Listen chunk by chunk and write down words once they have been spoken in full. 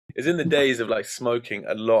It's in the days of like smoking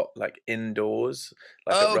a lot, like indoors,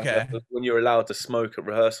 like at Oh, okay. rehearsals, when you're allowed to smoke at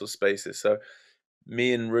rehearsal spaces. So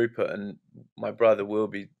me and Rupert and my brother will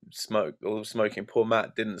be or smoking. Poor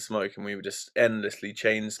Matt didn't smoke, and we were just endlessly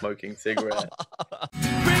chain smoking cigarettes.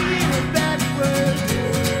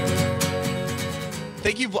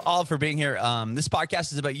 Thank you all for being here. This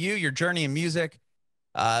podcast is about you, your journey in music.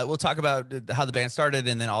 We'll talk about how the band started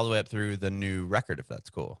and then all the way up through the new record, if that's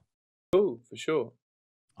cool. Cool, for sure.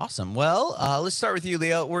 Awesome. Well, let's start with you,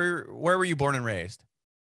 Leo. Where were you born and raised?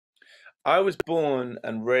 I was born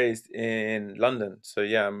and raised in London, so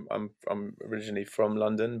yeah, I'm originally from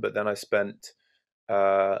London, but then I spent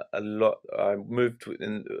a lot. I moved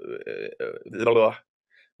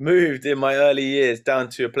in my early years down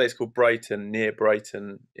to a place called Brighton, near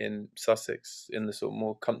Brighton in Sussex, in the sort of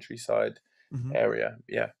more countryside Hmm. area.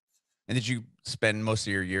 Yeah, And did you spend most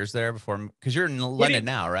of your years there before? Because you're in London pretty.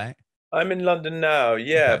 now, right? I'm in London now,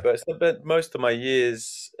 yeah, Okay. but I spent most of my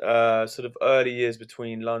years, sort of early years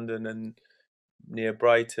between London and near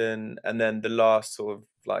Brighton, and then the last sort of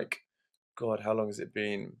like, God, how long has it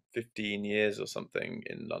been? 15 years or something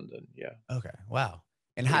in London. Yeah, Okay. Wow.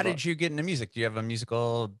 And pretty how much. did you get into music? Do you have a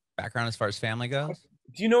musical background as far as family goes?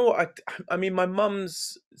 Do you know what? I mean, my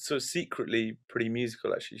mum's sort of secretly pretty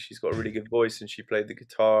musical, actually. She's got a really good voice and she played the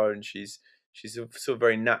guitar, and she's a sort of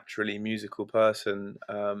very naturally musical person.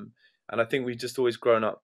 And I think we've just always grown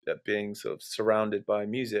up at being sort of surrounded by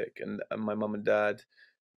music, and my mum and dad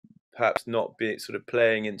perhaps not be sort of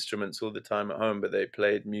playing instruments all the time at home, but they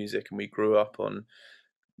played music, and we grew up on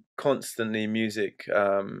constantly music,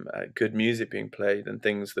 good music being played, and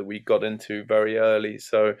things that we got into very early.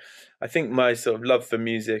 So I think my sort of love for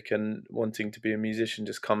music and wanting to be a musician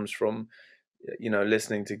just comes from,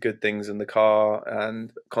 listening to good things in the car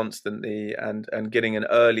and constantly, and getting an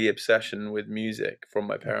early obsession with music from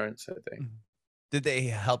my parents, I think. Mhm. Did they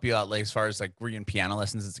help you out, like, as far as, like, were you in piano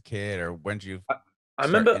lessons as a kid, or when did you I, I start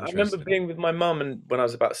remember I remember interested? being with my mum, and when I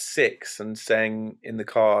was about 6, and saying in the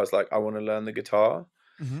car, I was like, I want to learn the guitar.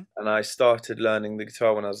 Mhm. And I started learning the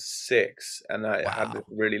guitar when I was 6, and I had this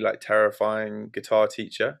Wow. really like terrifying guitar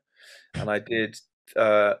teacher, and I did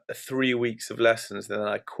 3 weeks of lessons, then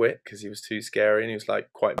I quit because he was too scary and he was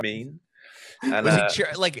like quite mean. And Was he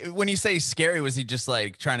like, when you say scary, was he just,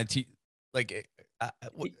 like, trying to teach, like,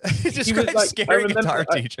 he, he was describe like, scary guitar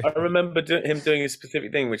teacher. I remember him doing a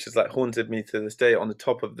specific thing, which has like haunted me to this day. On the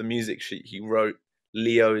top of the music sheet, he wrote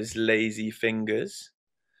Leo's lazy fingers.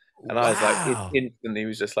 And I was like, it Wow. instantly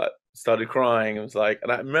was just like started crying. It was like,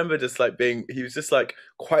 and I remember just like he was just like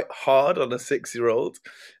quite hard on a 6-year old.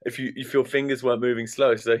 If your fingers weren't moving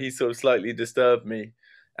slow, so he sort of slightly disturbed me,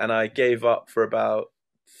 and I gave up for about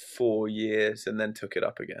 4 years and then took it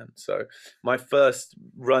up again. So my first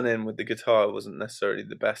run in with the guitar wasn't necessarily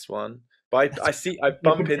the best one, but That's I I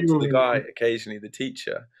bump could into the feel guy occasionally, the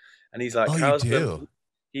teacher, and he's like, Oh, you "How's the?" do?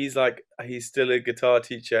 He's like, he's still a guitar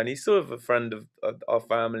teacher, and he's sort of a friend of our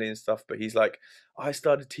family and stuff, but he's like, I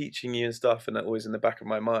started teaching you and stuff, and that always in the back of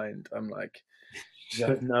my mind, I'm like, you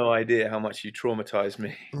have no idea how much you traumatized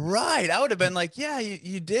me. Right. I would have been like, "Yeah,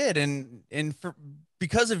 you did." And for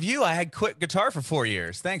because of you, I had quit guitar for 4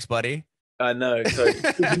 years. Thanks, buddy. I know, so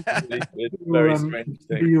it's very strange it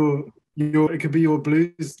could be thing. it could be your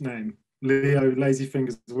blues name, Leo Lazy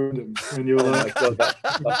Fingers Wyndham, when you're Oh my God, that,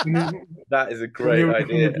 when you're, that is a when great you're rocking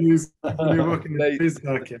the idea. blues when you're rocking the They blues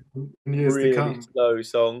circuit in years to really come. slow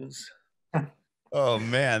songs. Oh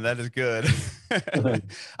man, that is good. I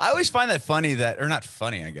always find that funny that, or not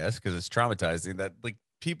funny, I guess, because it's traumatizing that, like,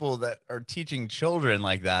 people that are teaching children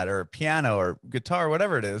like that, or piano or guitar,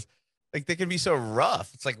 whatever it is, like, they can be so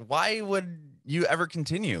rough. It's like, why would you ever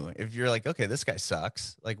continue if you're like, okay, this guy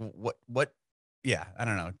sucks? Like, what? Yeah, I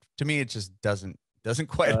don't know. To me, it just doesn't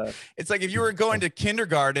quite. Uh, It's like if you were going to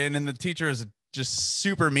kindergarten and the teacher is just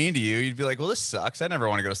super mean to you, you'd be like, well, this sucks. I never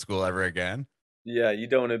want to go to school ever again. yeah, you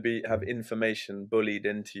don't want to have information bullied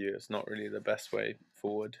into you. It's not really the best way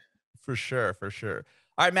forward. For sure, for sure.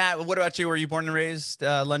 All right, Matt, what about you? Were you born and raised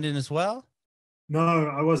London as well? No,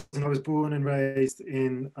 I wasn't. I was born and raised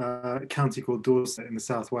in a county called Dorset in the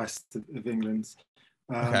southwest of England,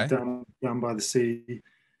 Okay. down by the sea.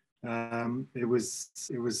 It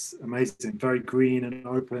was amazing, very green and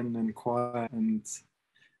open and quiet. And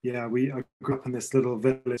yeah, I grew up in this little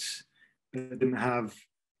village that didn't have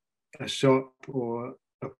a shop or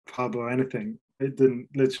a pub or anything. It didn't,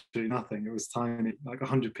 literally nothing. It was tiny, like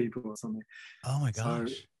 100 people or something. Oh my So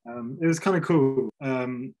gosh. it was kind of cool.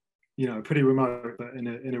 Pretty remote, but in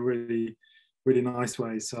a really nice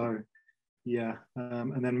way. So yeah,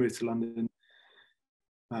 and then moved to London,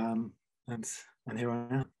 um, and here I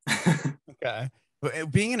am. Okay.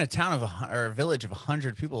 Being in a town of or a village of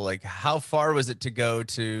 100 people, like how far was it to go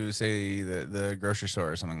to, say, the grocery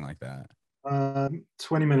store or something like that?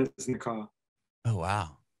 20 minutes in the car. Oh,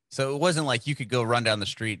 wow. So it wasn't like you could go run down the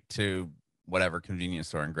street to whatever convenience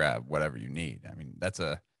store and grab whatever you need. I mean, that's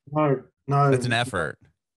No, an no. effort.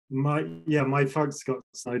 My folks got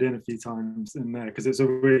snowed in a few times in there because it's a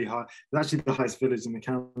really high. It's actually the highest village in the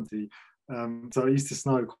county. So it used to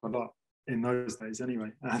snow quite a lot in those days,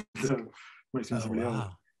 anyway. And so makes me really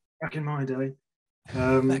old. Back in my day.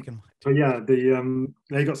 Back in my But yeah,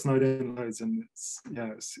 they got snowed in loads, and it's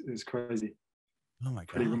crazy. Oh my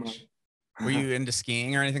Pretty gosh. remote. Were you into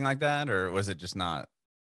skiing or anything like that, or was it just not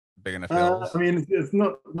big enough hills? I mean, it's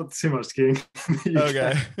not too much skiing.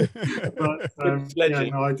 Okay. But Sledging, yeah,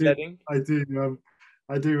 no, sledding. I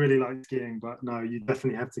do really like skiing, but no, you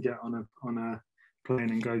definitely have to get on a plane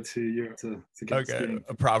and go to Europe to get skiing.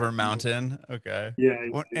 A proper mountain. Okay. Yeah.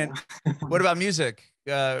 And what about music?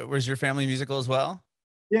 Was your family musical as well?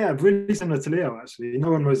 Yeah, really similar to Leo, actually. I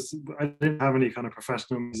didn't have any kind of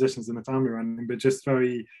professional musicians in the family or anything, but just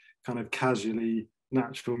very kind of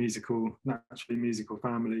naturally musical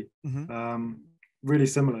family. Mm-hmm. Really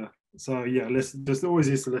similar. So yeah, just always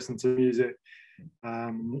used to listen to music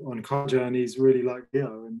on car journeys, really like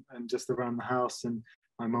Leo, and just around the house. And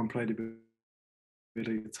my mum played a bit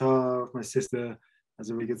of guitar. My sister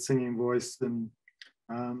has a really good singing voice, and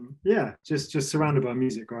just surrounded by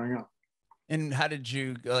music growing up. And how did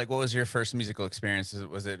you like? What was your first musical experience?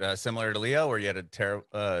 Was it similar to Leo, where you had a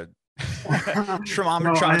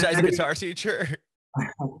traumatizing guitar teacher? I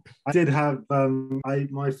did have I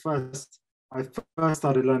first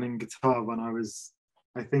started learning guitar when I was,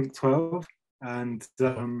 I think, 12, and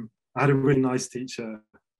I had a really nice teacher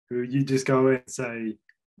who you just go in and say,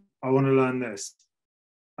 I want to learn this,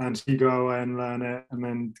 and she go away and learn it, and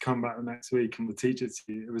then come back the next week and would teach it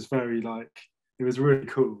to you. It was it was really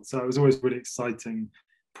cool. So it was always a really exciting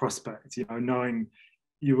prospect, knowing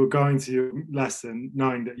you were going to your lesson,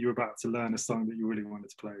 knowing that you were about to learn a song that you really wanted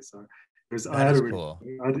to play. So I had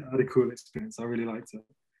a cool experience. I really liked it.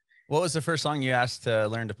 What was the first song you asked to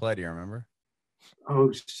learn to play? Do you remember?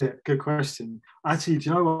 Oh shit, good question. Actually, do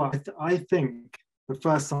you know what? I think the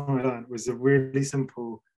first song I learned was a really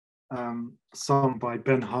simple song by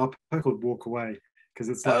Ben Harper called "Walk Away," because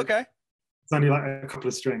it's like it's only like a couple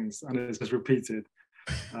of strings and it's just repeated.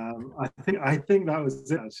 I think that was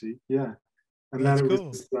it, actually. Yeah, and That's then it cool.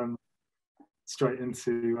 was straight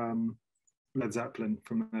into Led Zeppelin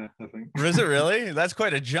from there, I think. Was it really? That's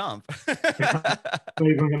quite a jump. Not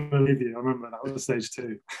even gonna leave you. I remember that was stage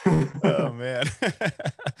 2. Oh man,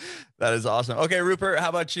 that is awesome. Okay, Rupert, how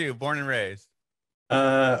about you? Born and raised?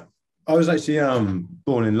 I was actually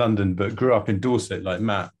born in London, but grew up in Dorset, like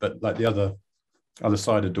Matt, but like the other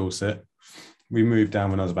side of Dorset. We moved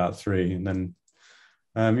down when I was about 3, and then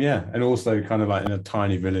and also kind of like in a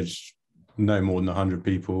tiny village, no more than 100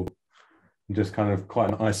 people. Just kind of quite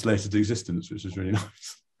an isolated existence, which is really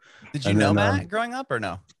nice. Did you know Matt growing up or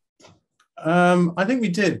no? I think we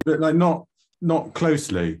did, but like not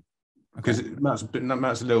closely, because Matt's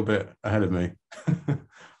a little bit ahead of me.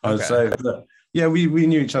 I would say, but yeah, we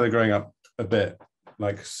knew each other growing up a bit,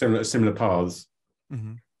 like similar paths.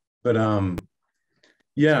 Mm-hmm. But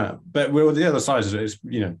but we're the other sides of it. It's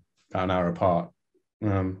about an hour apart.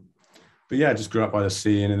 But yeah, just grew up by the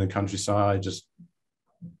sea and in the countryside, just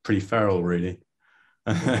pretty feral, really.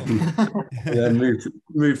 And then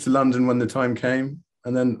moved to London when the time came,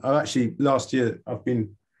 and then last year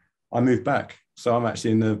I moved back, so I'm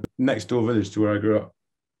actually in the next door village to where I grew up.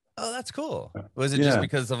 Oh, that's cool. Was it just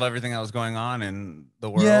because of everything that was going on in the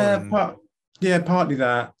world? Partly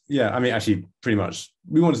that. Yeah, I mean, actually, pretty much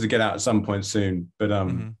we wanted to get out at some point soon, but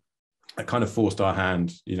it kind of forced our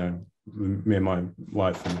hand, me and my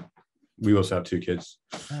wife, and we also have 2 kids.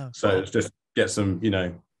 So it's just get some,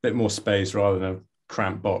 bit more space rather than a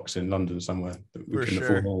cramped box in London somewhere that we couldn't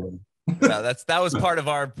afford all of them. That was part of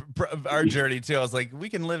our journey too. I was like, we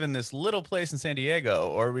can live in this little place in San Diego,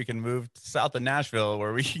 or we can move south of Nashville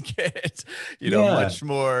where we can get, much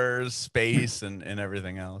more space and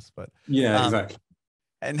everything else. But exactly.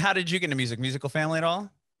 And how did you get into music? Musical family at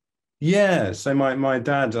all? Yeah. So my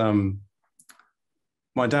dad had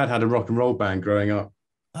a rock and roll band growing up.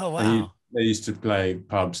 Oh wow. They used to play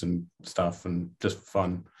pubs and stuff and just for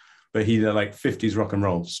fun, but he did like 50s rock and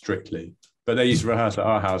roll strictly. But they used to rehearse at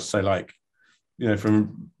our house. So like,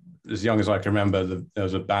 from as young as I can remember, there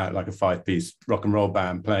was a band, like a 5-piece rock and roll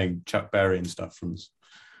band playing Chuck Berry and stuff from as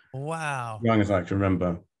young as I can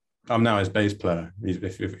remember. I'm now his bass player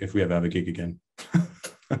if we ever have a gig again.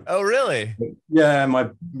 Oh, really? Yeah,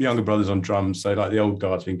 my younger brother's on drums. So like the old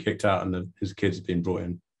guard's been kicked out and his kids have been brought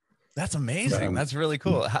in. That's amazing. That's really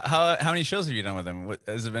cool. How many shows have you done with him? What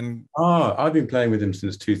has it been? Oh, I've been playing with him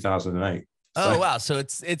since 2008. Oh, wow. So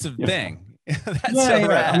it's a thing. That's yeah, so yeah.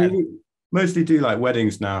 rad. I mean, we mostly do like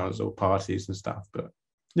weddings now or parties and stuff, but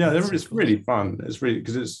yeah, it's cool. really fun. It's really,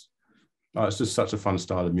 because it's just such a fun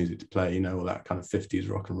style of music to play, all that kind of 50s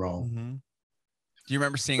rock and roll. Mm-hmm. Do you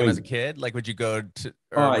remember seeing him as a kid? Like, would you go to,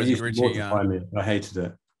 or it was used he to mortify me. I hated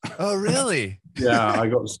it. Oh, really? Yeah, I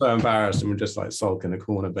got so embarrassed and would just like sulk in the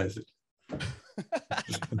corner, basically.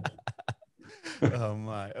 Oh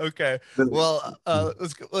my. Okay. Well,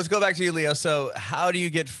 let's go back to you, Leo. So how do you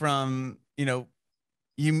get from, you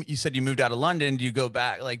said you moved out of London. Do you go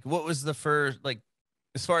back? Like, what was the first, like,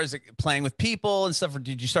 as far as like, playing with people and stuff, or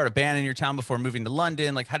did you start a band in your town before moving to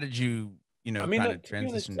London? Like, how did you, I mean, kind of to be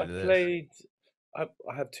honest, transition to this? I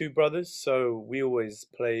have two brothers, so we always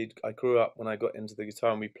played. I grew up when I got into the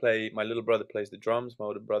guitar, and my little brother plays the drums. My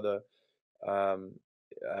older brother um,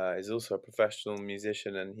 is also a professional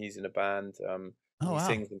musician, and he's in a band. Oh, he wow.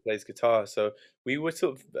 sings and plays guitar. So we were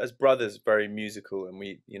sort of, as brothers, very musical, and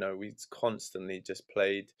we constantly just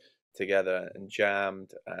played together and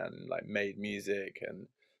jammed and like made music and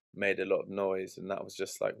made a lot of noise, and that was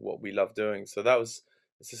just like what we loved doing. So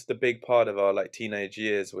it's just a big part of our like teenage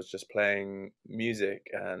years was just playing music,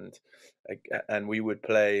 and we would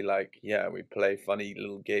play we'd play funny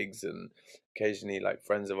little gigs, and occasionally like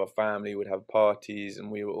friends of our family would have parties,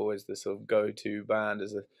 and we were always the sort of go-to band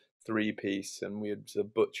as a three-piece, and we would sort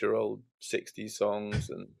of butcher old 60s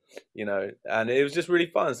songs, and and it was just really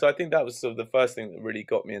fun. So I think that was sort of the first thing that really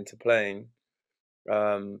got me into playing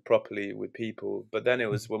properly with people. But then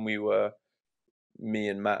it was when me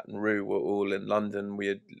and Matt and Rue were all in London. We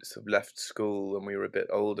had sort of left school and we were a bit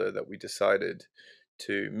older, that we decided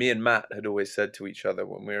me and Matt had always said to each other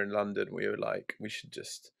when we were in London, we were like, we should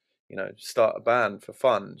just, start a band for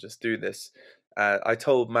fun, just do this. I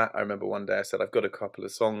told Matt, I remember one day I said, I've got a couple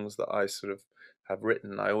of songs that I sort of have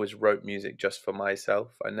written. I always wrote music just for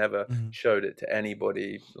myself. I never showed it to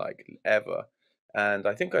anybody, like, ever. And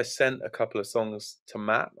I think I sent a couple of songs to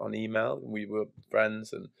Matt on email. We were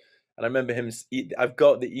friends, and I remember him. I've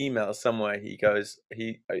got the email somewhere. He goes,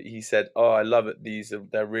 he said, "Oh, I love it.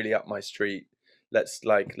 They're really up my street. Let's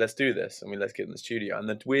do this. I mean, let's get in the studio." And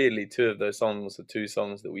then weirdly, two of those songs are two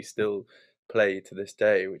songs that we still play to this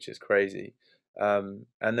day, which is crazy. And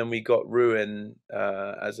then we got Ruin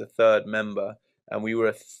as a third member, and we were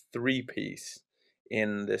a three-piece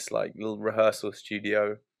in this like little rehearsal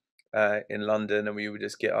studio in London, and we would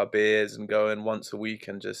just get our beers and go in once a week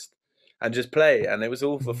and just play, and it was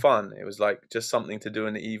all for fun. It was like just something to do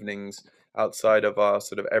in the evenings outside of our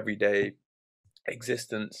sort of everyday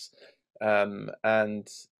existence, and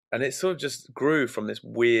it sort of just grew from this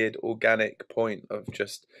weird organic point of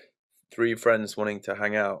just three friends wanting to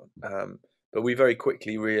hang out, but we very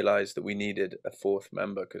quickly realized that we needed a fourth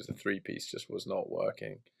member because the three-piece just was not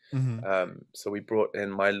working. So we brought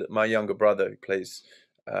in my younger brother, who plays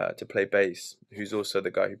to play bass, who's also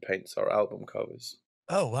the guy who paints our album covers.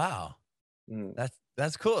 Oh, wow.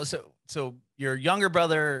 That's cool. So your younger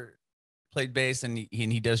brother played bass, and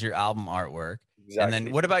he does your album artwork. Exactly. And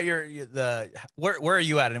then what about where are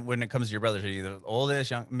you at when it comes to your brothers? Are you the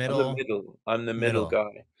oldest, middle? I'm the middle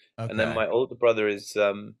guy. Okay. And then my older brother is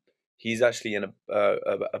he's actually in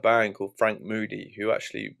a band called Frank Moody, who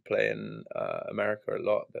actually play in America a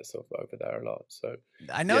lot. They're sort of over there a lot. So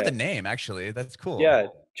I know the name, actually. That's cool. Yeah,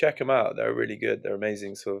 check them out. They're really good. They're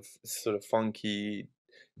amazing. Sort of funky,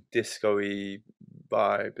 disco-y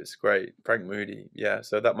vibe. It's great. Frank Moody. Yeah.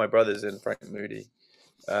 So that my brother's in Frank Moody.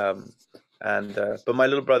 But my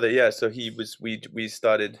little brother, so we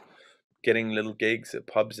started getting little gigs at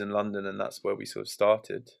pubs in London, and that's where we sort of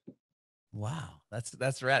started. Wow,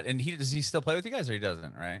 that's rad. And does he still play with you guys, or he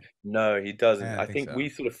doesn't? Right? No, he doesn't. Yeah, I think so. We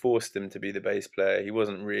sort of forced him to be the bass player. He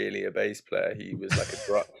wasn't really a bass player. He was like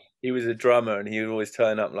he was a drummer, and he would always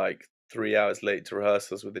turn up like 3 hours late to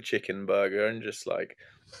rehearsals with a chicken burger and just like.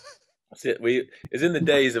 It's in the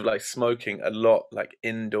days of like smoking a lot, like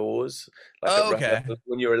indoors, like okay.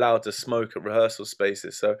 when you're allowed to smoke at rehearsal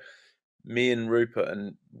spaces. So me and Rupert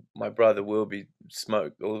and my brother will be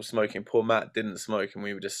smoking. Poor Matt didn't smoke, and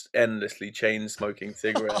we were just endlessly chain smoking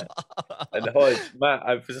cigarettes. And Matt,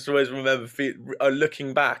 I just always remember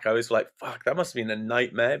looking back, I was like, "Fuck, that must have been a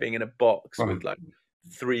nightmare being in a box with like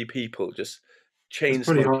three people just chain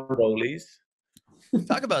smoking rollies."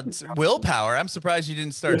 Talk about willpower. I'm surprised you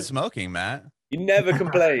didn't start smoking, Matt. He never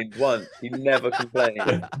complained once. He never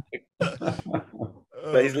complained.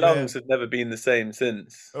 but his man. lungs have never been the same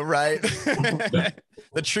since. Right.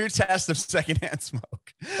 The true test of secondhand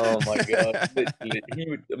smoke. Oh my God.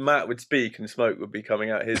 Literally, Matt would speak and smoke would be coming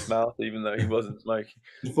out his mouth, even though he wasn't smoking.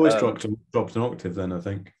 His voice dropped an octave then, I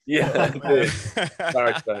think. Yeah, it did.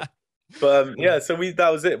 Baritone. But yeah, so that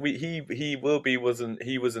was it. He wasn't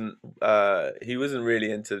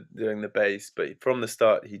really into doing the bass, but from the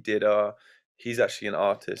start he's actually an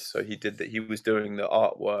artist, so he did that. He was doing the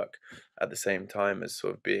artwork at the same time as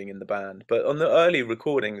sort of being in the band. But on the early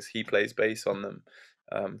recordings, he plays bass on them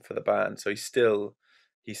for the band, so he's still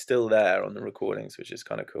there on the recordings, which is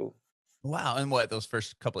kind of cool. Wow. And what, those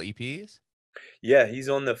first couple EPs? Yeah, he's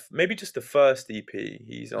on maybe just the first EP.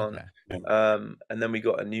 He's on, Okay. and then we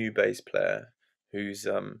got a new bass player who's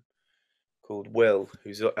called Will,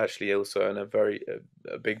 who's actually also in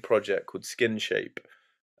a big project called Skin Shape.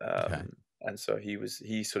 Okay. And so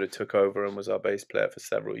he sort of took over and was our bass player for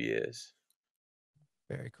several years.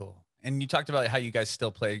 Very cool. And you talked about how you guys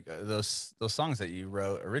still play those songs that you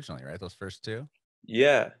wrote originally, right? Those first two.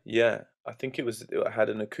 Yeah. I think it had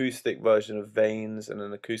an acoustic version of Veins and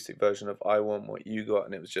an acoustic version of I Want What You Got,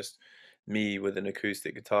 and it was just me with an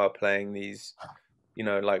acoustic guitar playing these,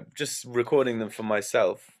 like just recording them for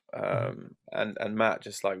myself. And Matt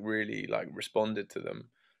just like really like responded to them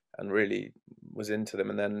and really was into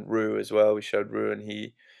them. And then Rue as well. We showed Rue, and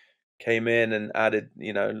he came in and added,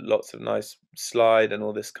 lots of nice slide and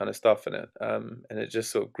all this kind of stuff in it. And it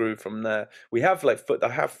just sort of grew from there. We have I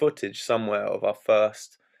have footage somewhere of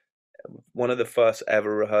one of the first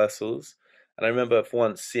ever rehearsals. And I remember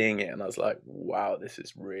once seeing it and I was like, wow, this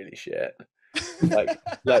is really shit. like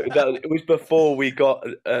that, it was before we got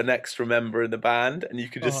an extra member in the band, and you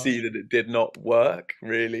could just see that it did not work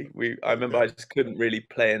really. I remember I just couldn't really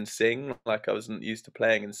play and sing, like I wasn't used to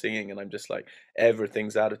playing and singing, and I'm just like,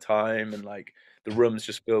 everything's out of time, and like the room's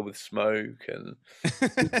just filled with smoke, and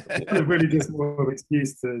it really just more of an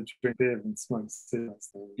excuse to drink beer and smoke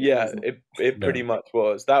cigarettes. Yeah, it pretty much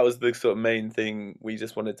was. That was the sort of main thing. We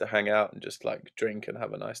just wanted to hang out and just like drink and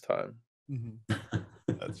have a nice time.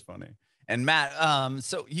 That's funny. And Matt,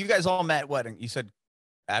 so you guys all met you said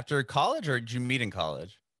after college, or did you meet in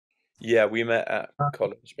college? Yeah, we met at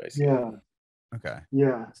college basically. Yeah. Okay.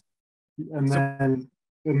 Yeah. And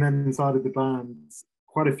then started the band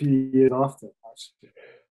quite a few years after, actually.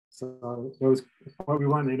 So we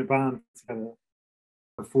weren't in a band together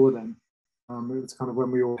before then. It was kind of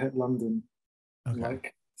when we all hit London,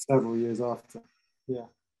 like several years after. Yeah.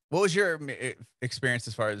 What was your experience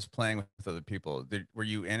as far as playing with other people? Were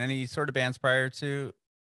you in any sort of bands prior to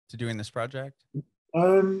doing this project?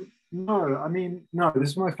 No, I mean, no, this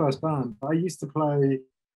is my first band. I used to play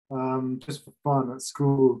just for fun at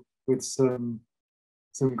school with some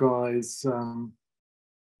guys,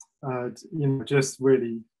 just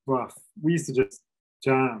really rough. We used to just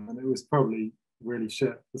jam, and it was probably really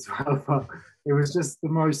shit as well, but it was just the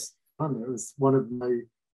most fun. It was one of my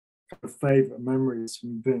kind of favorite memories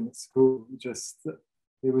from being at school.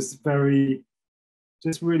 It was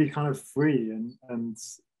really kind of free and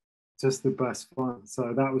just the best fun.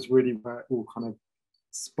 So that was really where it all kind of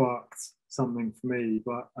sparked something for me.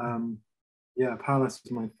 But Palace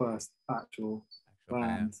was my first actual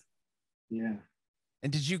band. Yeah.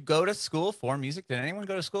 And did you go to school for music? Did anyone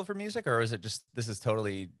go to school for music, or is it just this is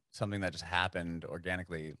totally something that just happened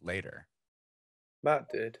organically later? Matt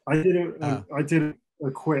did. I did a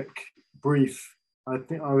quick brief. I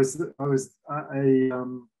think I was at a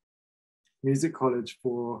music college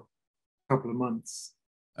for a couple of months.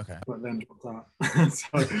 Okay. But then dropped out. So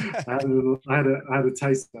I had a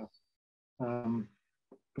taster.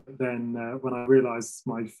 But then when I realised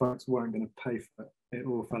my folks weren't going to pay for it, it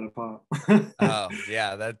all fell apart. Oh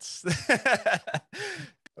yeah, that's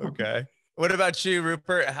okay. What about you,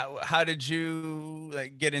 Rupert? How did you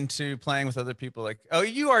get into playing with other people?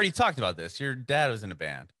 You already talked about this. Your dad was in a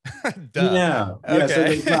band. Duh. Yeah.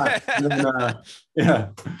 Okay. So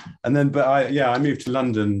I moved to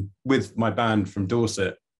London with my band from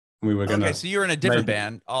Dorset. We were gonna. Okay, so you're in a different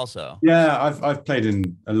band also. Yeah, I've played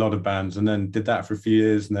in a lot of bands, and then did that for a few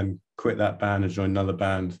years, and then quit that band and joined another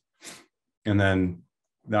band, and then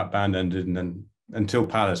that band ended, and then until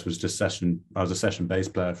Palace was just session. I was a session bass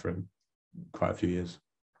player for quite a few years.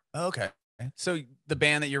 Okay, so the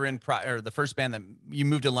band that you're in, or the first band that you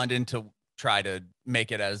moved to London to try to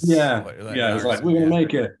make it as it was like we're gonna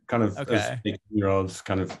make it kind of okay. As 18-year-olds,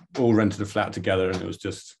 kind of all rented a flat together, and it was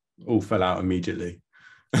just all fell out immediately.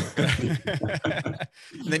 Then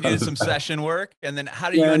you did some session work, and then how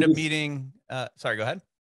did you end up meeting? Sorry, go ahead.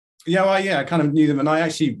 I kind of knew them, and I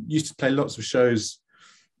actually used to play lots of shows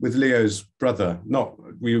with Leo's brother.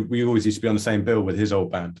 We always used to be on the same bill with his old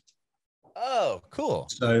band. Oh, cool.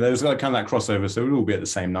 So there was like kind of that crossover. So we'd all be at the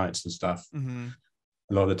same nights and stuff a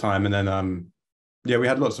lot of the time. And then, yeah, we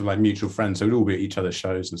had lots of like mutual friends. So we'd all be at each other's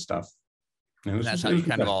shows and stuff. And that's how you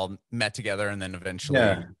kind of all met together, and then eventually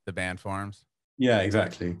the band forms. Yeah,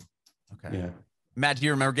 exactly. Okay. Yeah. Matt, do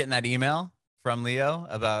you remember getting that email from Leo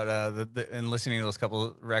about and listening to those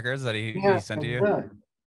couple records that he sent to you? Yeah,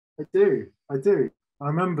 I do. I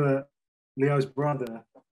remember Leo's brother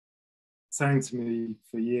saying to me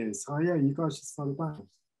for years, "Oh yeah, you guys should start a band."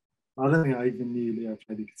 I don't think I even knew Leo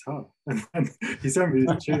played the guitar, and then he sent me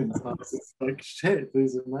these tunes. And I was just like, "Shit,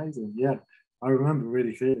 this is amazing!" Yeah, I remember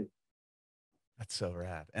really clearly. That's so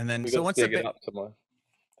rad. And then We so got once to dig it up somewhere,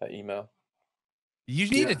 that email. you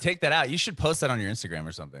need to take that out. You should post that on your Instagram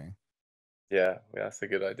or something. Yeah, that's a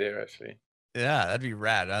good idea, actually. Yeah, that'd be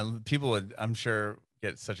rad. People would, I'm sure,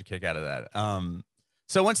 get such a kick out of that.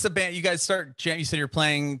 So once the band, you guys start, you said you're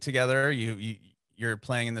playing together. You're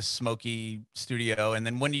playing in the smoky studio, and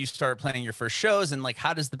then when do you start playing your first shows? And like,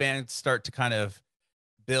 how does the band start to kind of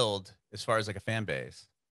build as far as like a fan base?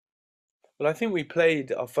 Well, I think we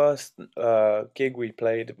played our first gig. We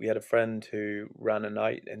had a friend who ran a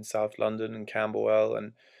night in South London in Camberwell,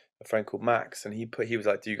 and a friend called Max, and he was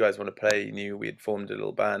like, "Do you guys want to play?" He knew we had formed a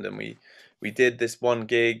little band, and we did this one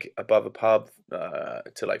gig above a pub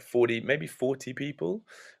to like 40 people,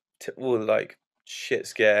 all like shit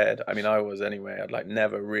scared. I mean, I was anyway. I'd like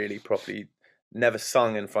never really properly, never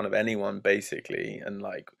sung in front of anyone basically, and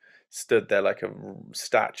like stood there like a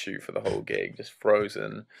statue for the whole gig, just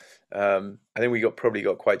frozen. I think we probably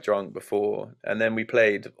got quite drunk before, and then we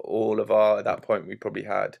played all of our. At that point, we probably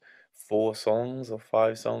had 4 songs or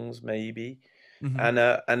 5 songs maybe,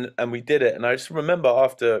 and we did it. And I just remember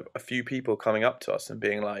after a few people coming up to us and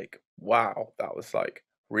being like, "Wow, that was like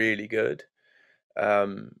really good."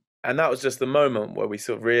 And that was just the moment where we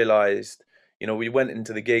sort of realized, we went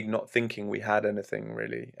into the gig not thinking we had anything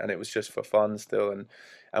really, and it was just for fun still.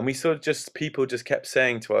 And we sort of people just kept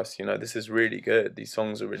saying to us, this is really good. These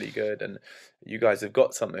songs are really good, and you guys have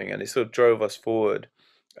got something. And it sort of drove us forward.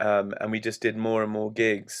 And we just did more and more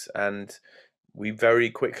gigs, and we very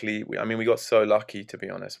quickly, we got so lucky, to be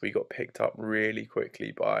honest. We got picked up really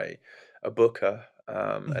quickly by a booker,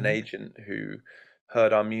 an agent who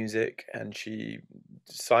heard our music, and she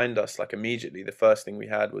signed us like immediately. The first thing we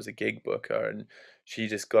had was a gig booker, and she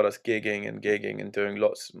just got us gigging and doing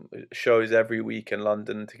lots of shows every week in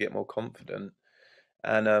London to get more confident.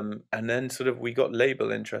 And then sort of we got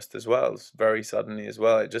label interest as well, very suddenly as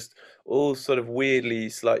well. It just all sort of weirdly,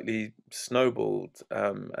 slightly snowballed.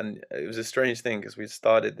 And it was a strange thing because we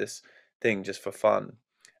started this thing just for fun,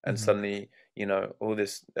 and suddenly, all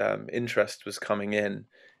this interest was coming in,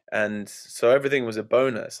 and so everything was a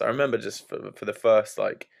bonus. I remember just for the first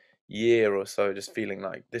like year or so, just feeling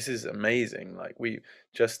like this is amazing. Like we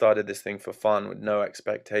just started this thing for fun with no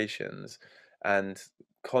expectations, and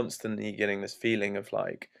constantly getting this feeling of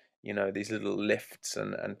like, these little lifts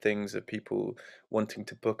and things of people wanting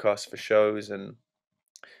to book us for shows. And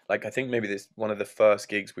like, I think maybe this one of the first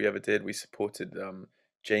gigs we ever did, we supported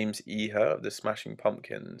James Eher of the Smashing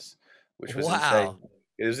Pumpkins, which was insane.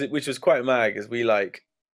 Which was quite mad, because we like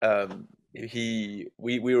grew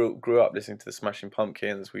up listening to the Smashing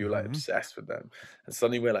Pumpkins. We were like obsessed with them, and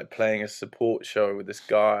suddenly we're like playing a support show with this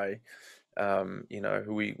guy,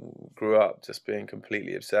 who we grew up just being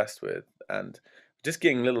completely obsessed with, and just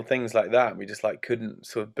getting little things like that. We just like couldn't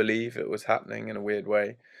sort of believe it was happening in a weird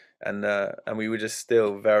way, and we were just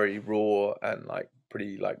still very raw and like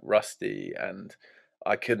pretty like rusty, and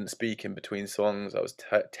I couldn't speak in between songs. I was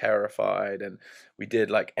terrified, and we did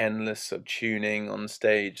like endless sort of tuning on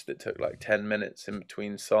stage that took like 10 minutes in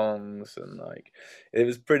between songs, and like it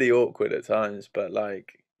was pretty awkward at times, but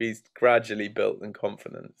like we gradually built in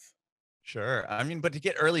confidence. Sure. But to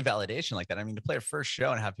get early validation like that, to play a first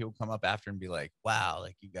show and have people come up after and be like, "Wow,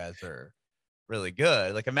 like you guys are really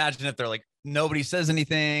good." Like, imagine if they're like, nobody says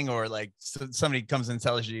anything, or like somebody comes and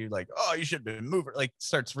tells you like, "Oh, you should have been moving," like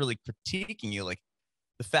starts really critiquing you. Like,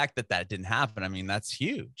 the fact that didn't happen, that's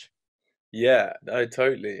huge. Yeah, no,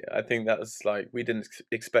 totally. I think that was like, we didn't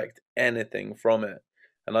expect anything from it.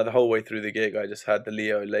 And like the whole way through the gig, I just had the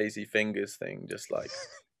Leo lazy fingers thing just like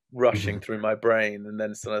rushing through my brain. And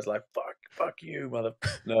then so I was like, fuck you, mother.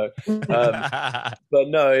 No. But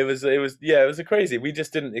no, it was a crazy. We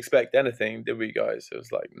just didn't expect anything, did we, guys? It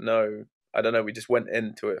was like, no, I don't know. We just went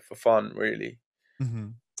into it for fun, really.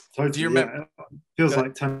 So do you remember? It feels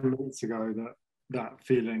like 10 minutes ago that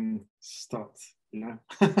feeling stopped,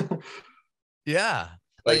 Yeah.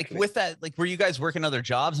 Like with that, like, were you guys working other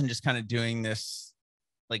jobs and just kind of doing this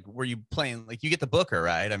like, were you playing, like, you get the booker,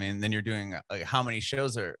 right? I mean, then you're doing like, how many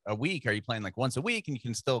shows are a week? Are you playing like once a week and you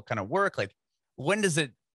can still kind of work? Like, when does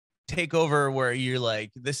it take over where you're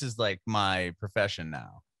like, this is like my profession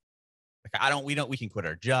now? Like, we can quit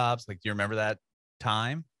our jobs. Like, do you remember that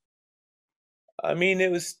time? I mean, it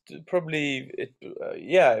was probably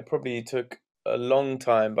yeah, it probably took a long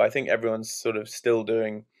time, but I think everyone's sort of still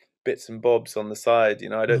doing bits and bobs on the side. You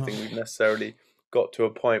know, I don't think we've necessarily got to a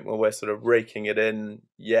point where we're sort of raking it in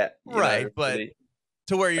yet. You Right, know, but really.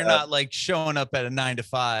 to where you're Uh, not like showing up at a 9 to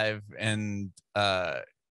 5 and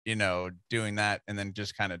doing that and then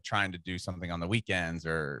just kind of trying to do something on the weekends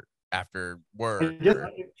or after work. Yeah,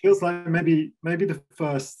 it feels like maybe the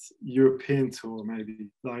first European tour, maybe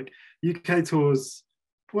like UK tours.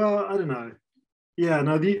 Well, I don't know. Yeah,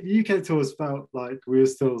 no, the UK tours felt like we were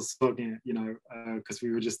still slogging it, because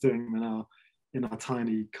we were just doing them in our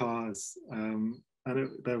tiny cars, and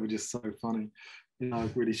they were just so funny,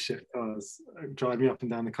 really shit cars driving up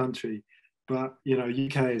and down the country. But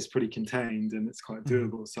UK is pretty contained and it's quite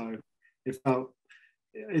doable, so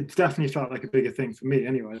it definitely felt like a bigger thing for me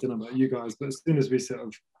anyway. I don't know about you guys, but as soon as we sort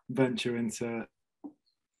of venture into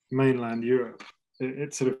mainland Europe,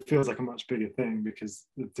 it sort of feels like a much bigger thing because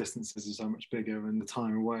the distances are so much bigger and the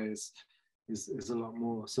time away is a lot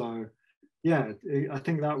more. So yeah, I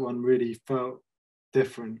think that one really felt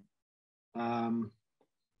different. But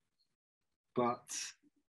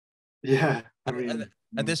yeah, I mean,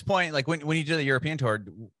 at this point, like when you did the European tour,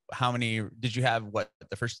 how many did you have? What,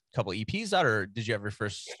 the first couple EPs out, or did you have your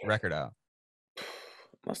first record out?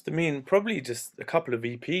 must have been probably just a couple of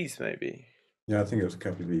EPs, maybe. Yeah, I think it was a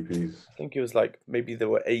couple of EPs. I think it was like maybe there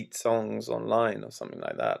were 8 songs online or something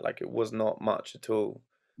like that. Like it was not much at all.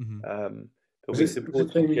 Mm-hmm. But Was we it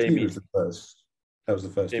supported Jamie T Jamie. was the first? That was the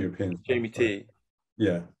first Jamie, European stuff, Jamie right? T.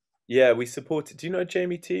 Yeah. Yeah, we supported. Do you know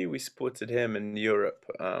Jamie T? We supported him in Europe.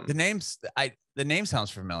 The name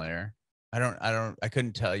sounds familiar. I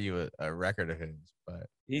couldn't tell you a record of his, but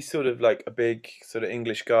He's sort of like a big sort of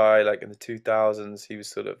English guy. Like in the 2000s, he was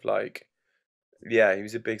sort of like, yeah, he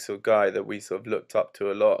was a big sort of guy that we sort of looked up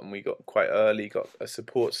to a lot, and we got quite early, got a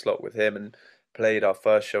support slot with him, and played our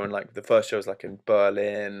first show. And like the first show was like in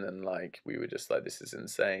Berlin, and like we were just like, this is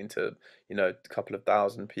insane to a couple of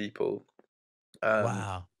thousand people. Um,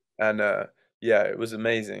 wow. and yeah, it was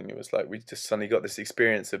amazing. It was like we just suddenly got this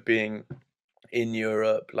experience of being in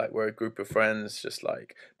Europe, like we're a group of friends, just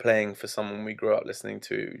like playing for someone we grew up listening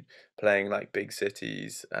to, playing like big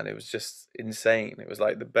cities, and it was just insane. It was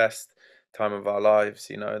like the best time of our lives,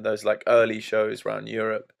 those like early shows around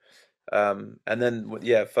Europe. And then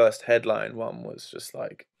yeah, first headline one was just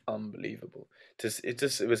like unbelievable. It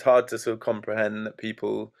was hard to sort of comprehend that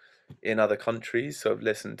people in other countries sort of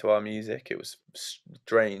listen to our music. It was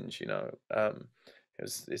strange,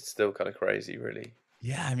 it's still kind of crazy, really.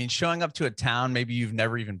 Yeah, I mean, showing up to a town maybe you've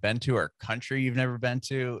never even been to, or a country you've never been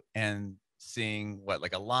to, and seeing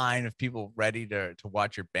like a line of people ready to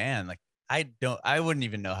watch your band. Like, I wouldn't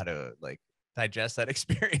even know how to like digest that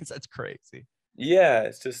experience. That's crazy. Yeah,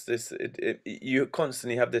 it's just this. You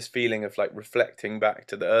constantly have this feeling of like reflecting back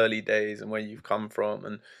to the early days and where you've come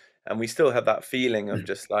from, and we still have that feeling of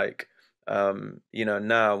just like,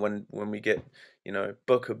 now when we get,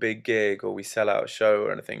 book a big gig or we sell out a show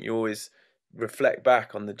or anything, you always reflect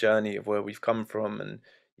back on the journey of where we've come from, and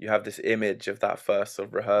you have this image of that first sort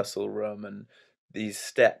of rehearsal room and these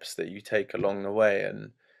steps that you take along the way,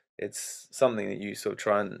 and it's something that you sort of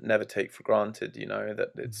try and never take for granted.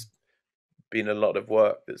 That it's been a lot of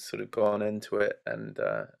work that's sort of gone into it, and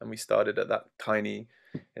we started at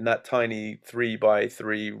in that tiny 3 by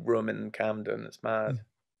 3 room in Camden. It's mad.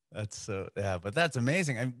 That's so, yeah, but that's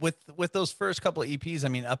amazing. And with those first couple of EPs, I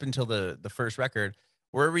mean, up until the first record,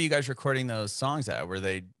 where were you guys recording those songs at? Were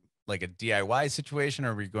they like a DIY situation,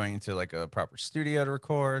 or were you going into like a proper studio to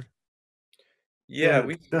record? Yeah,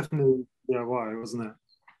 definitely DIY, wasn't it?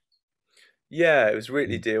 Yeah, it was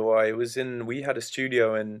really DIY. We had a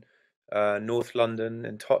studio in North London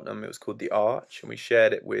in Tottenham. It was called The Arch, and we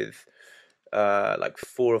shared it with like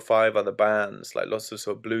 4 or 5 other bands, like lots of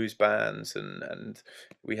sort of blues bands, and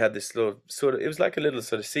we had this little sort of, it was like a little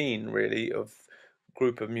sort of scene really of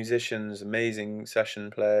group of musicians, amazing session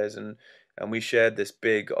players, and we shared this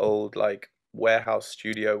big old like warehouse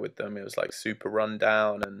studio with them. It was like super run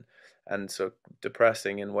down and sort of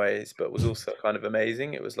depressing in ways, but was also kind of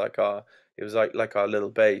amazing. It was like our little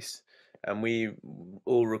base, and we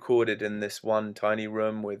all recorded in this one tiny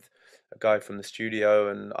room with a guy from the studio,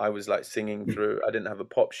 and I was like singing through. I didn't have a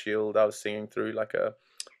pop shield. I was singing through like a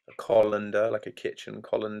colander, like a kitchen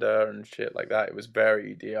colander and shit like that. It was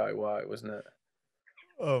very DIY, wasn't it?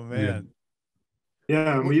 Oh man.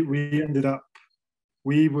 Yeah, and we ended up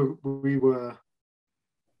we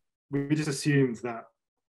just assumed that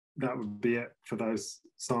that would be it for those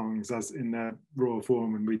songs as in their raw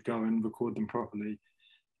form, and we'd go and record them properly.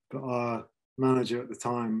 But our manager at the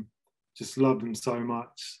time just loved them so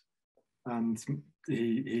much, and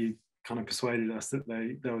he kind of persuaded us that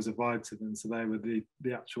there was a vibe to them. So they were the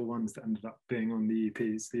actual ones that ended up being on the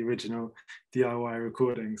EPs, the original DIY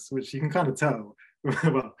recordings, which you can kind of tell.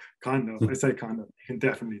 Well, kind of. I say kind of. You can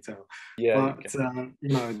definitely tell. Yeah. But you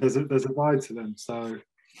know, there's a vibe to them. So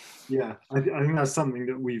yeah, I think that's something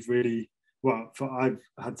that we've really, well, I've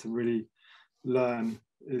had to really learn,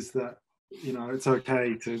 is that, you know, it's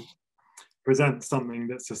okay to present something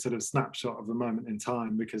that's a sort of snapshot of the moment in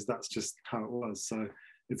time, because that's just how it was. So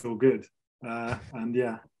it's all good. And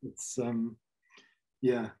yeah, it's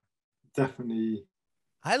yeah, definitely.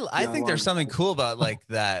 I think there's something cool about like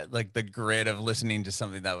that, like the grid of listening to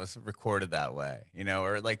something that was recorded that way, you know,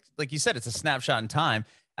 or like you said, it's a snapshot in time.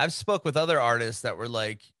 I've spoke with other artists that were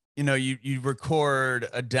like, you know, you record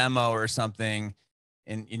a demo or something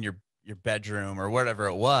in your bedroom or whatever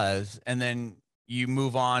it was, and then you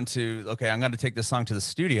move on to, okay, I'm going to take this song to the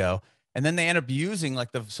studio, and then they end up using like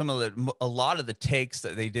a lot of the takes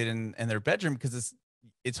that they did in their bedroom, because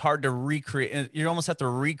it's hard to recreate. You almost have to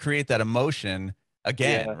recreate that emotion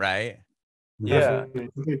again, right? Yeah.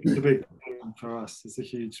 It's a big thing for us. It's a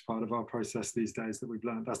huge part of our process these days that we've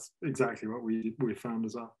learned. That's exactly what we found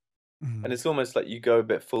as well. And it's almost like you go a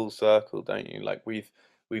bit full circle, don't you? Like we've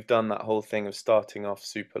done that whole thing of starting off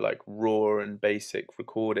super like raw and basic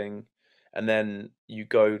recording, and then you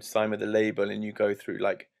go sign with the label and you go through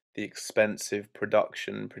like the expensive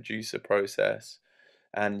producer process,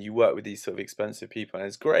 and you work with these sort of expensive people, and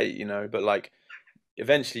it's great, you know, but like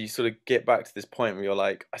eventually you sort of get back to this point where you're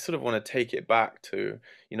like, I sort of want to take it back to,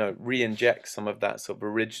 you know, re-inject some of that sort of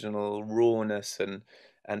original rawness and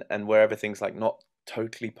where everything's like not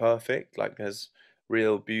totally perfect, like there's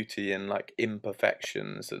real beauty in like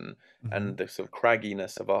imperfections and the sort of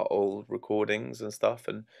cragginess of our old recordings and stuff.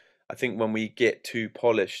 And I think when we get too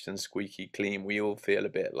polished and squeaky clean, we all feel a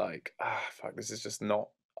bit like, fuck, this is just not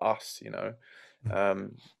us, you know.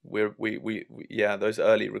 We yeah, those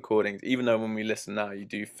early recordings, even though when we listen now you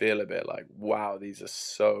do feel a bit like, wow, these are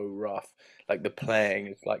so rough, like the playing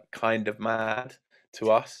is like kind of mad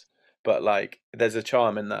to us, but like there's a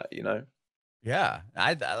charm in that, you know. Yeah,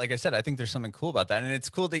 like I said, I think there's something cool about that, and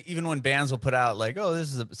it's cool that even when bands will put out like, oh,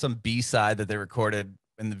 this is some B-side that they recorded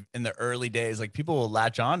in the early days, like people will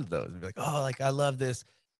latch on to those and be like, oh, like I love this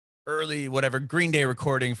early whatever Green Day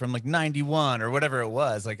recording from like 91 or whatever it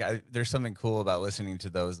was. Like there's something cool about listening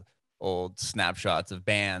to those old snapshots of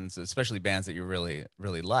bands, especially bands that you really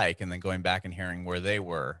like, and then going back and hearing where they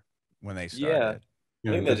were when they started. I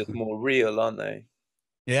think they're just more real, aren't they?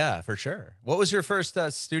 Yeah, for sure. What was your first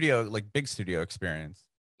studio, like big studio experience?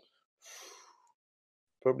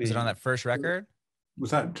 Probably. Was it on that first record?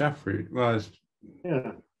 Was that Jeffrey? Well,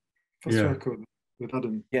 yeah, first record with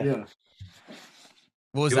Adam. Yeah.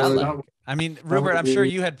 What was that like? I mean, Rupert, I'm sure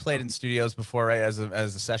you had played in studios before, right? As a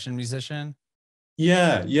session musician.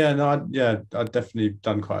 Yeah, I'd definitely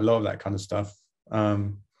done quite a lot of that kind of stuff.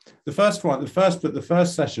 The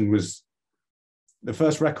first session was the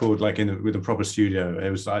first record, like with a proper studio.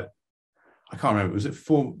 It was like, I can't remember. Was it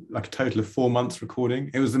a total of 4 months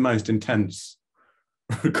recording? It was the most intense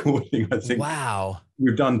recording I think. Wow.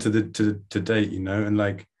 We've done to date, you know. And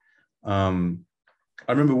like, I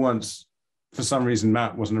remember once, for some reason,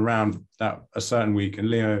 Matt wasn't around that a certain week, and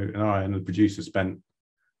Leo and I and the producer spent,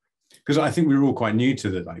 because I think we were all quite new to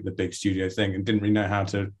the big studio thing and didn't really know how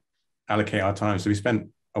to allocate our time. So we spent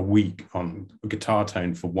a week on a guitar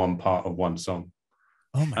tone for one part of one song.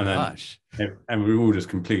 Oh my gosh. And we were all just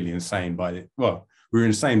completely insane we were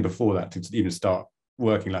insane before that to even start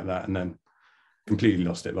working like that, and then completely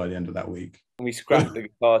lost it by the end of that week. We scrapped the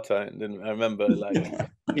guitar tone, didn't we? I remember like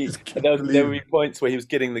there would be points where he was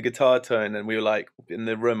getting the guitar tone and we were like in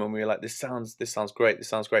the room and we were like, this sounds great,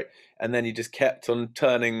 and then he just kept on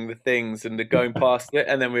turning the things and going past it,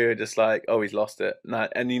 and then we were just like, oh, he's lost it.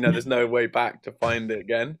 And you know, there's no way back to find it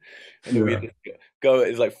again. And then we just go, it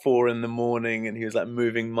was like 4 a.m. and he was like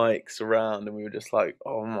moving mics around, and we were just like,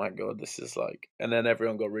 oh my god, this is like, and then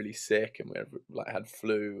everyone got really sick and we had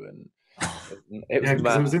flu, and it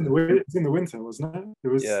was in the winter, wasn't it? It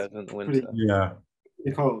was in the winter.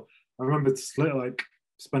 Pretty cold. I remember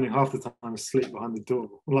spending half the time asleep behind the door,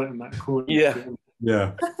 like in that corner. Yeah.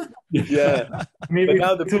 I mean, we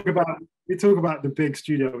talk about the big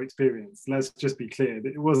studio experience. Let's just be clear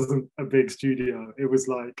that it wasn't a big studio. It was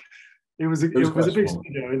like it was a big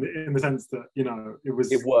studio in the sense that, you know,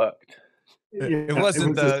 it worked. It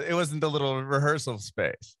wasn't the little rehearsal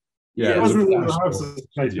space. Yeah, It it wasn't was- the rehearsal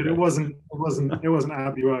place, but it wasn't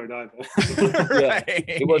Abbey Road either. Yeah, Right.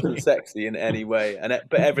 it wasn't sexy in any way,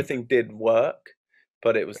 but everything did work,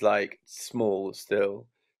 but it was like small still.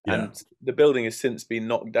 Yeah. And the building has since been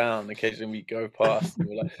knocked down. Occasionally we go past and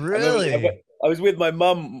we're like, Really? I was with my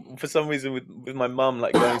mum for some reason, with my mum,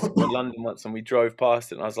 like going to London once, and we drove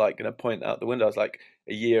past it, and I was like going to point out the window. I was like,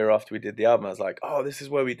 a year after we did the album, I was like, oh, this is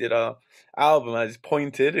where we did our album. I just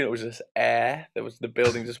pointed, and it was just air. The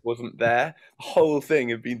building just wasn't there. The whole thing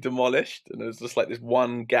had been demolished, and there was just like this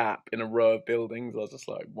one gap in a row of buildings. I was just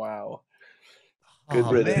like, wow, good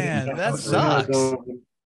Oh riddance. man, that They sucks.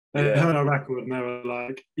 Yeah. heard our record and they were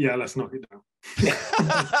like, yeah, let's knock it down.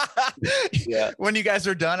 Yeah. When you guys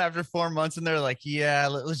are done after 4 months and they're like, yeah,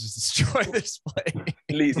 let's just destroy this place.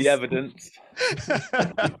 Delete the evidence.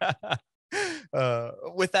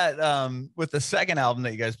 With that, with the second album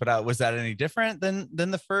that you guys put out, was that any different than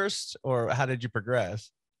the first, or how did you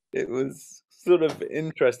progress? It was sort of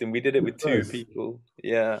interesting. We did it with two Both. people.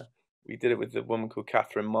 Yeah. We did it with a woman called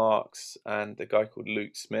Catherine Marks and a guy called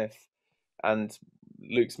Luke Smith. And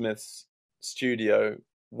Luke Smith's studio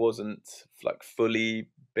wasn't like fully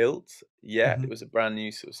built yet. Mhm. It was a brand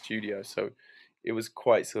new sort of studio. So it was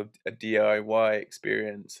quite sort of a DIY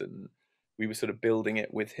experience, and we were sort of building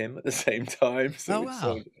it with him at the same time. So Oh,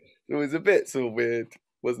 wow. it was a bit sort of weird,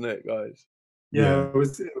 wasn't it, guys? Yeah, Yeah. it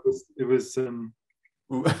was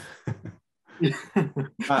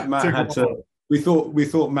Matt took a had to. while. We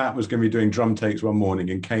thought Matt was going to be doing drum takes one morning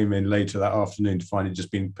and came in later that afternoon to find he'd just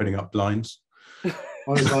been putting up blinds. I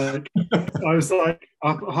was like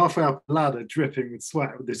up, halfway up the ladder, dripping with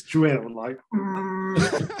sweat with this drill, like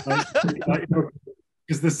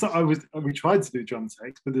because we tried to do drum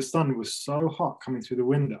takes, but the sun was so hot coming through the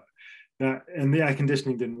window and the air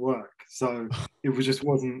conditioning didn't work, so it just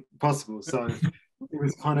wasn't possible. So it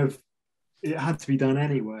was kind of, it had to be done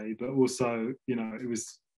anyway, but also, you know, we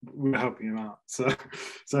were helping him out.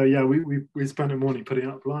 So yeah, we spent a morning putting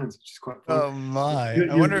up blinds, which is quite fun. Oh my!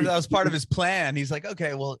 I wonder if that was part of his plan. He's like,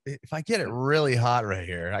 okay, well, if I get it really hot right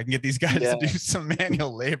here, I can get these guys to do some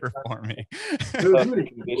manual labor for me. It was really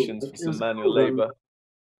cool. Conditions for It some was manual cool, labor.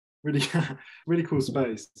 Really, really cool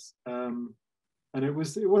space. And it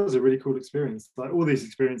was a really cool experience. Like all these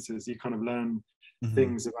experiences, you kind of learn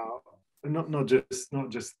things about not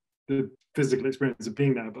just the physical experience of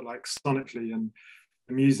being there, but like sonically and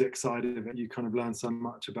the music side of it. You kind of learn so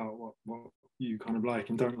much about what you kind of like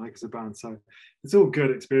and don't like as a band. So it's all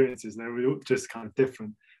good experiences. They were all just kind of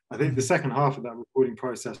different. I think the second half of that recording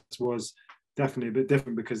process was definitely a bit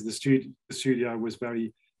different because the studio was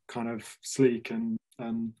very kind of sleek and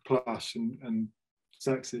plush and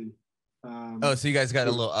sexy. Oh, so you guys got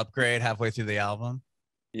a little upgrade halfway through the album?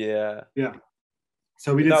 Yeah.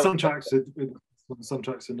 So we did some tracks with some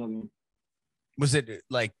tracks with another one. Was it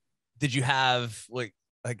like, did you have like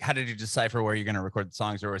how did you decipher where you're going to record the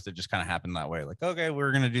songs, or was it just kind of happen that way? Like, okay,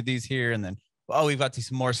 we're going to do these here, and then, oh, we've got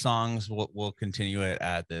some more songs. We'll continue it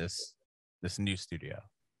at this new studio.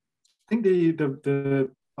 I think the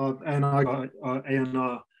A&R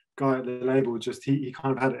guy at the label just he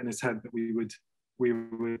kind of had it in his head that we would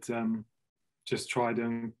just try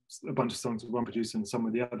doing a bunch of songs with one producer and some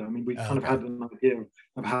with the other. I mean, we kind of had an idea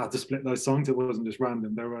of how to split those songs. It wasn't just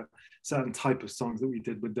random. There were certain type of songs that we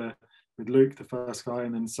did with Luke, the first guy,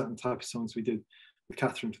 and then certain type of songs we did with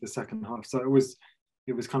Catherine for the second half. So it was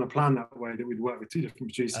kind of planned that way, that we'd work with two different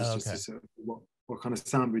producers just to sort of what kind of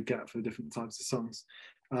sound we'd get for the different types of songs.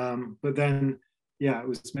 But then, yeah, it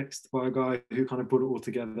was mixed by a guy who kind of brought it all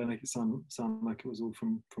together and make it sound like it was all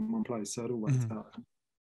from one place. So it all worked out.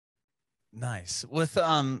 Nice. With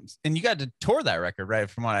and you got to tour that record, right?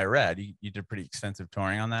 From what I read, you did pretty extensive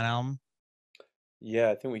touring on that album.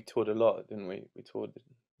 Yeah, I think we toured a lot, didn't we? We toured.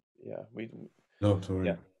 Yeah, touring.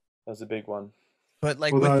 Yeah, that was a big one. But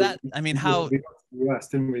like with that, I mean, how we got to the US,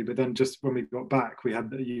 didn't we? But then just when we got back, we had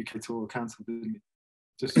the UK tour cancelled, didn't we?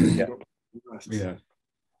 Just when we got back to the US. Yeah.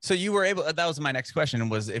 So you were able. That was my next question.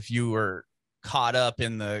 Was if you were caught up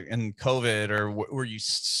in COVID, or were you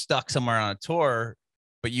stuck somewhere on a tour?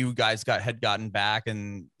 But you guys had gotten back,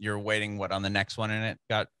 and you're waiting on the next one, and it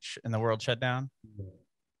got and the world shut down.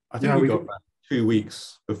 I think we got back 2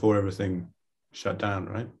 weeks before everything shut down,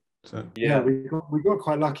 right? So yeah, we got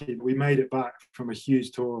quite lucky. We made it back from a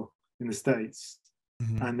huge tour in the States,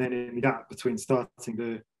 and then in the gap between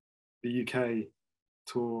starting the UK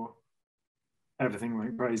tour, everything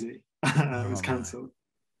went crazy. It was cancelled,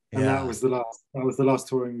 and that was the last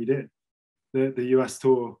touring we did. The US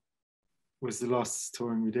tour was the last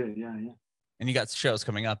touring we did. Yeah. And you got shows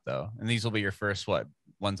coming up though, and these will be your first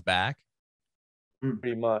ones back.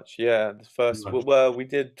 Pretty much, yeah. The first, well, we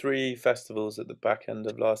did 3 festivals at the back end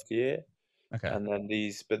of last year, Okay. and then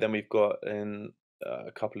but then we've got in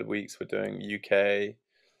a couple of weeks we're doing UK,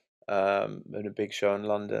 and a big show in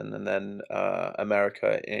London, and then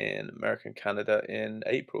America and Canada in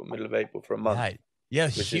April, middle of April for a month. Yeah, yeah,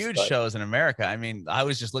 which is huge like, shows in America. I mean, I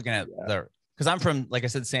was just looking at because I'm from, like I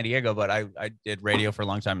said, San Diego, but I did radio for a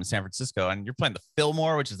long time in San Francisco, and you're playing the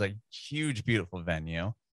Fillmore, which is a huge, beautiful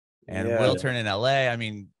venue, and Wiltern in LA. I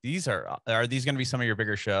mean, these are these going to be some of your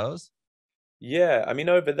bigger shows? Yeah, I mean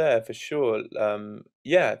over there for sure.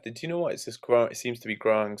 Yeah, do you know what? It's just growing. It seems to be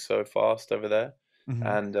growing so fast over there,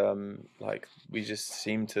 and like we just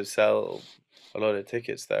seem to sell a lot of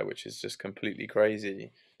tickets there, which is just completely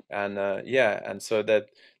crazy. And yeah, and so that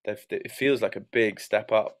it feels like a big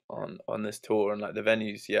step up on this tour, and like the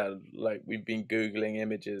venues. Yeah, like we've been Googling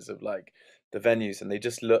images of like the venues, and they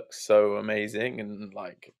just look so amazing, and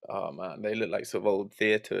like, oh man, they look like sort of old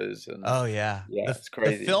theaters, and Oh yeah, yeah, it's the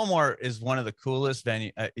crazy. Fillmore is one of the coolest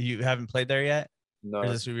venue. You haven't played there yet? No, or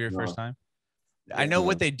this would be your first time? I Yeah. know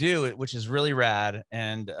what they do, which is really rad,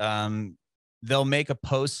 and they'll make a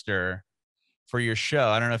poster for your show.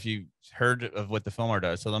 I don't know if you heard of what the Fillmore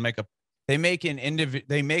does. So they make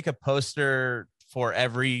a poster for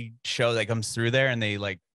every show that comes through there, and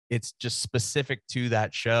it's just specific to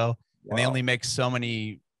that show. And they only make so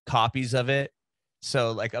many copies of it.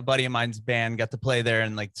 So like a buddy of mine's band got to play there,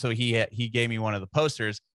 and like so he gave me one of the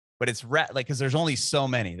posters. But it's because there's only so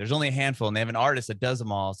many. There's only a handful, and they have an artist that does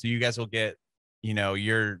them all. So you guys will get,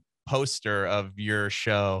 your poster of your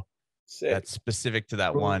show. Sick. That's specific to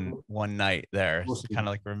that one night there. So kind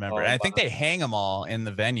of like remember. And I think they hang them all in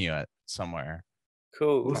the venue somewhere.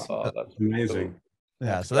 Cool. Oh, that's amazing. Cool.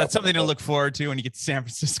 Yeah, so that's something to look forward to when you get to San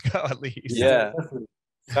Francisco at least. Yeah.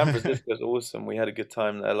 San Francisco is awesome. We had a good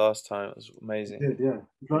time there last time. It was amazing. Yeah.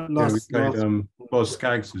 We played well,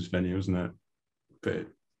 Skaggs' venue, wasn't it? But I can't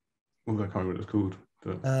remember what it's called.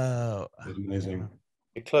 But it was amazing.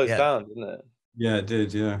 It closed down, didn't it? Yeah, it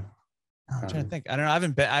did. Yeah. I'm trying to think. I don't know. I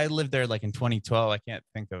haven't been. I lived there like in 2012. I can't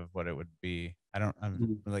think of what it would be.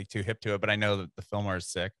 I'm really too hip to it, but I know that the Fillmore is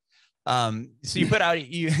sick. So you put out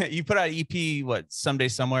you put out EP Someday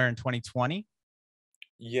Somewhere in 2020?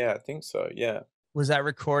 Yeah, I think so. Yeah. Was that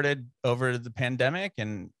recorded over the pandemic?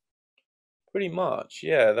 And pretty much,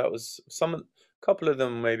 yeah. That was a couple of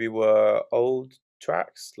them maybe were old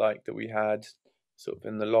tracks like that we had sort of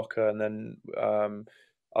in the locker, and then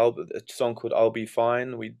a song called I'll Be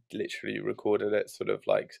Fine, we literally recorded it sort of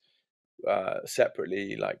like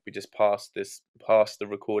separately, like we just passed the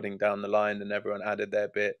recording down the line, and everyone added their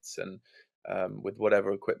bits, and with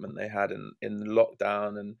whatever equipment they had in the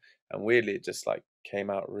lockdown, and weirdly it just like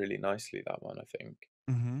came out really nicely, that one, I think.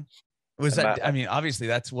 Was that I mean, obviously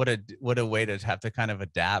that's what a way to have to kind of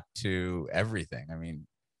adapt to everything. I mean,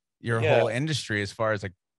 your whole industry, as far as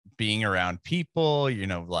like being around people,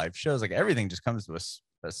 live shows, like everything just comes to a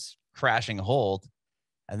crashing halt,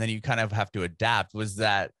 and then you kind of have to adapt. Was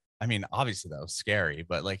that, I mean, obviously that was scary,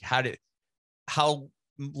 but like how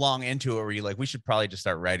long into it were you like, we should probably just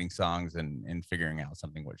start writing songs and figuring out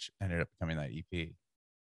something, which ended up becoming that EP?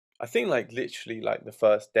 I think like literally like the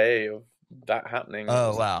first day of that happening.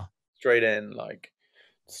 Oh wow. Straight in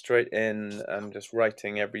and just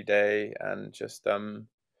writing every day, and just going,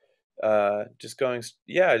 just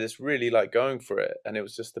really like going for it, and it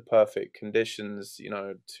was just the perfect conditions,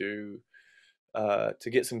 to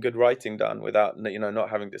get some good writing done without not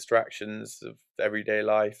having distractions of everyday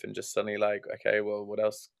life, and just suddenly like, okay, well, what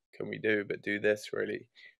else can we do but do this, really?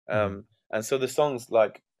 And so the songs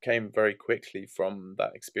like came very quickly from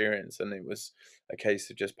that experience, and it was a case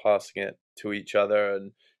of just passing it to each other,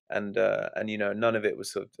 and none of it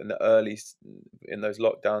was sort of in those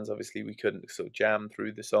lockdowns. Obviously we couldn't sort of jam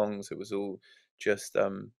through the songs. It was all just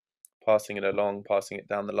passing it along, passing it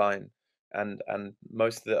down the line, and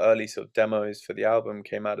most of the early sort of demos for the album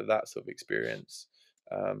came out of that sort of experience,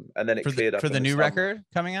 and then it cleared up for the new record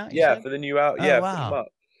coming out. For the new out. Pretty much.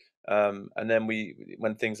 And then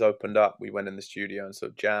when things opened up, we went in the studio and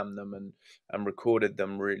sort of jammed them and recorded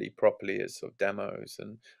them really properly as sort of demos.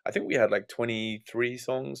 And I think we had like 23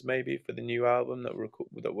 songs maybe for the new album that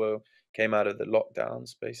came out of the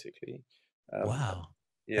lockdowns, basically. Wow.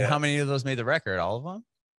 Yeah. And how many of those made the record? All of them?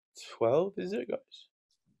 12, is it, guys?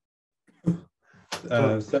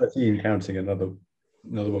 13 counting another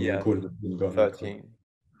one we recorded. 13.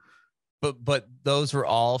 But those were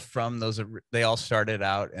all from those. They all started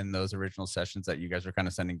out in those original sessions that you guys were kind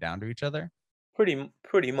of sending down to each other. Pretty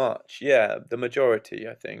much, yeah. The majority,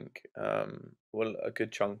 I think. Well, a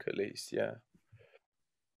good chunk at least, yeah.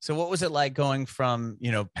 So what was it like going from,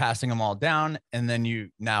 you know, passing them all down, and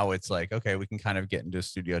then now it's like, okay, we can kind of get into a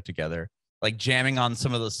studio together, like jamming on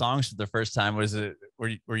some of the songs for the first time? Were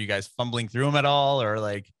you guys fumbling through them at all? Or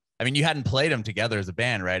like, I mean, you hadn't played them together as a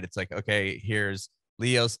band, right? It's like, okay, here's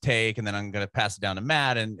Leo's take, and then I'm going to pass it down to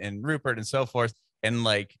Matt and Rupert and so forth. And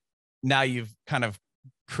like, now you've kind of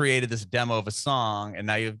created this demo of a song, and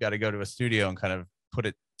now you've got to go to a studio and kind of put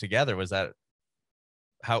it together. What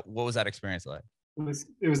was that experience like?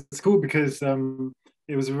 It was cool because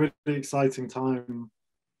it was a really exciting time,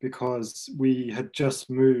 because we had just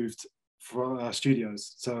moved for our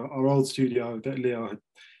studios. So our old studio that Leo had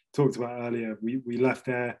talked about earlier, we left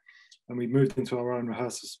there and we moved into our own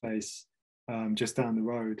rehearsal space just down the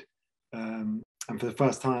road. And for the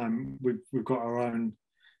first time, we've got our own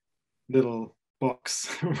little box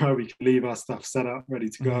where we can leave our stuff set up, ready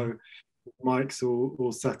to go, mics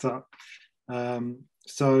all set up.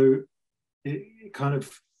 So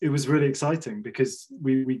it was really exciting, because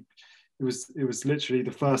it was literally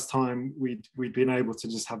the first time we'd been able to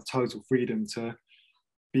just have total freedom to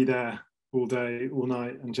be there all day, all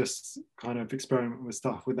night, and just kind of experiment with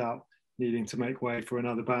stuff without needing to make way for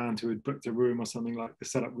another band who had booked a room or something like the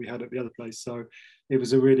setup we had at the other place. So it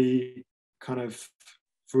was a really kind of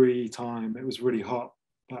free time. It was really hot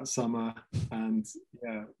that summer, and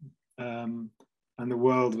and the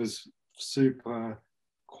world was super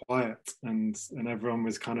quiet, and everyone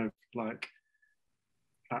was kind of like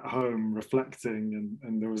at home reflecting,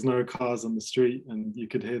 and there was no cars on the street, and you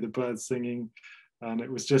could hear the birds singing, and it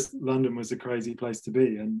was just, London was a crazy place to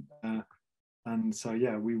be. And so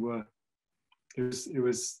yeah,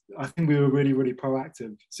 I think we were really, really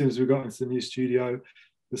proactive. As soon as we got into the new studio,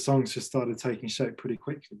 the songs just started taking shape pretty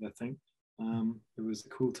quickly, I think. It was a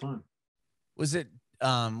cool time. Was it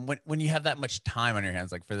when you have that much time on your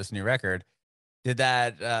hands, like for this new record, do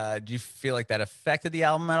you feel like that affected the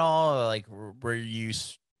album at all? Or like,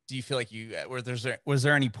 do you feel like was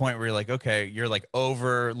there any point where you're like, okay, you're like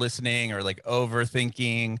over listening or like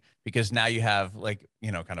overthinking, because now you have, like,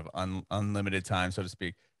 you know, kind of unlimited time, so to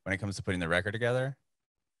speak, when it comes to putting the record together?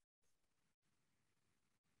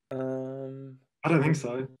 I don't think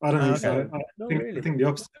so. I don't think so. I think the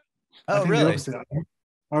opposite. Oh, really?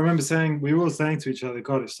 I remember we were all saying to each other,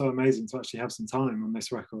 God, it's so amazing to actually have some time on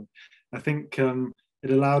this record. I think it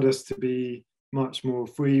allowed us to be much more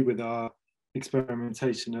free with our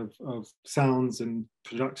experimentation of sounds and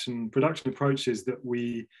production approaches that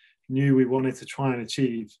we knew we wanted to try and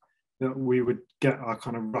achieve, that we would get our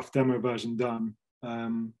kind of rough demo version done,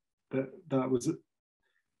 that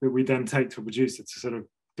we then take to a producer to sort of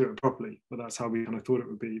do it properly. But that's how we kind of thought it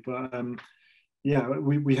would be. But yeah,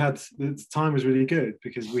 we had, the time was really good,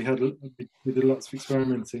 because we did lots of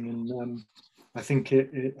experimenting, and I think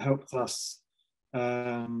it helped us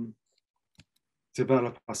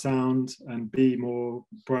develop our sound and be more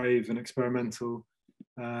brave and experimental.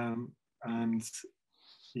 And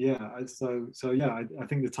yeah, so yeah, I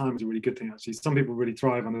think the time is a really good thing, actually. Some people really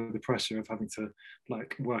thrive under the pressure of having to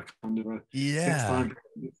like work under a 6 time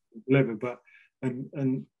deliver, but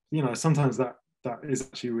and you know, sometimes that is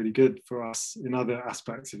actually really good for us in other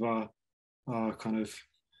aspects of our kind of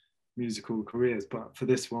musical careers. But for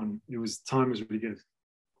this one, time was really good.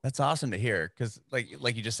 That's awesome to hear, because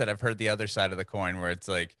like you just said, I've heard the other side of the coin, where it's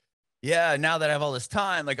like, yeah, now that I have all this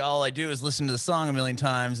time, like all I do is listen to the song a million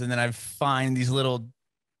times, and then I find these little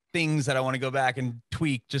things that I want to go back and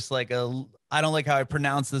tweak, just like I don't like how I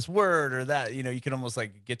pronounce this word or that. You know, you can almost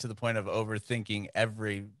like get to the point of overthinking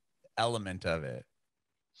every element of it.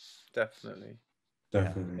 Definitely.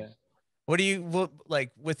 Yeah. What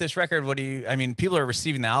like with this record, I mean, people are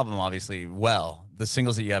receiving the album obviously well. The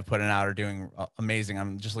singles that you have putting out are doing amazing.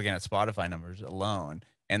 I'm just looking at Spotify numbers alone,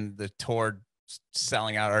 and the tour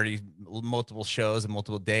selling out already, multiple shows and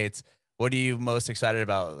multiple dates. What are you most excited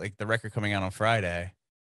about, like the record coming out on Friday?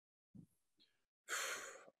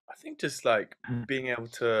 I think just like being able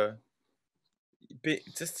to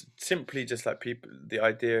just like people, the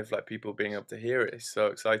idea of like people being able to hear it is so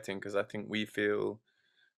exciting, because I think we feel,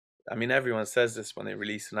 I mean, everyone says this when they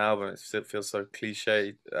release an album, it feels so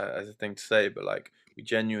cliche as a thing to say, but like we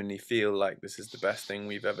genuinely feel like this is the best thing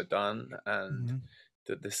we've ever done, and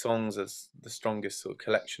that the songs are the strongest sort of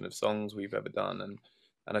collection of songs we've ever done, and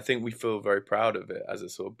I think we feel very proud of it as a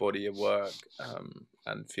sort of body of work,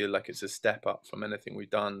 and feel like it's a step up from anything we've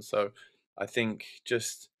done. So I think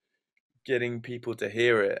just getting people to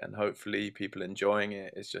hear it and hopefully people enjoying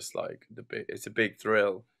it is just like it's a big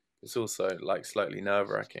thrill. It's also like slightly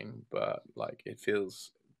nerve-wracking, but like it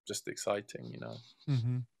feels just exciting, you know.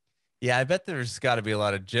 Yeah, I bet there's got to be a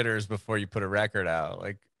lot of jitters before you put a record out.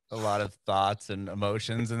 Like a lot of thoughts and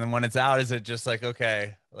emotions, and then when it's out, is it just like,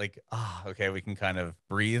 okay, like, okay, we can kind of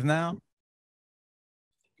breathe now?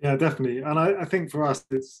 Yeah, definitely. And I think for us,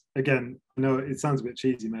 it's, again, I know it sounds a bit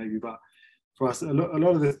cheesy maybe, but for us, a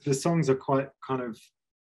lot of the songs are quite kind of,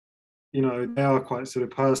 they are quite sort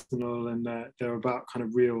of personal, and they're about kind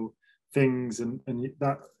of real things, and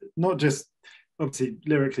that, not just obviously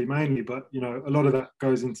lyrically mainly, but a lot of that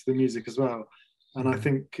goes into the music as well. And I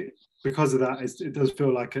think because of that, it does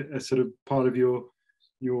feel like a sort of part of your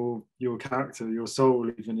character, your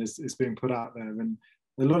soul even is being put out there. And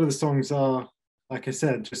a lot of the songs are, like I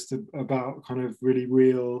said, just about kind of really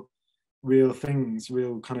real things,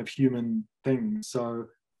 real kind of human things. So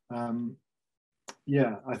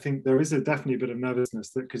yeah, I think there is definitely a bit of nervousness,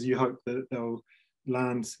 that because you hope that they'll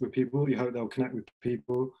land with people, you hope they'll connect with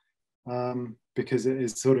people, because it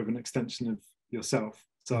is sort of an extension of yourself.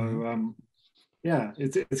 So yeah,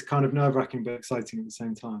 it's kind of nerve-wracking but exciting at the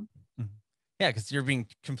same time. Yeah, because you're being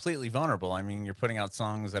completely vulnerable. I mean, you're putting out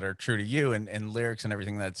songs that are true to you, and lyrics and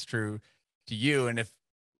everything that's true to you. And if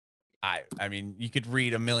I mean, you could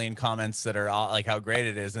read a million comments that are all like how great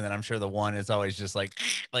it is, and then I'm sure the one is always just like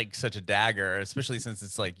such a dagger, especially since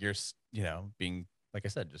it's like you're being, like I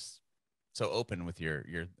said, just so open with your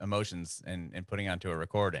emotions and putting onto a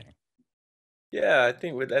recording. Yeah, I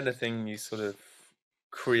think with anything you sort of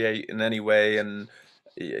create in any way, and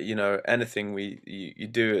anything you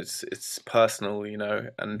do, it's personal,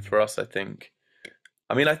 and for us,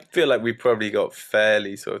 I mean, I feel like we probably got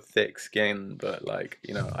fairly sort of thick skin, but like,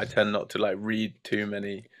 I tend not to like read too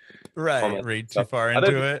many comments. Read too far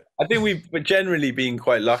into it. I think we've generally been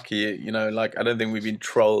quite lucky, like I don't think we've been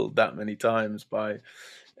trolled that many times by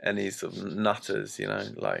any sort of nutters,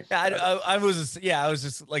 like. Yeah, I was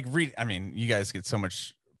just like I mean, you guys get so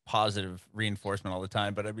much positive reinforcement all the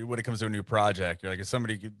time, but I mean, when it comes to a new project, you're like, is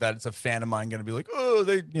somebody that's a fan of mine going to be like, oh,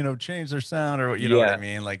 they changed their sound, or you know what I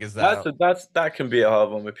mean? Like, is that that can be a hard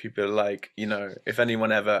one with people, like, if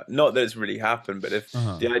anyone ever, not that it's really happened, but if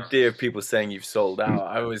the idea of people saying you've sold out,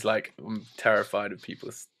 I was like, I'm terrified of people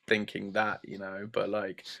thinking that, but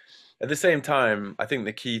like at the same time, I think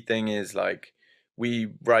the key thing is like,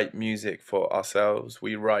 we write music for ourselves.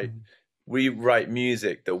 We write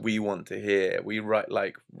music that we want to hear. We write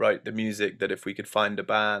the music that if we could find a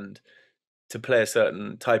band to play a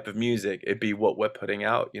certain type of music, it'd be what we're putting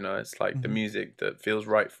out. It's like the music that feels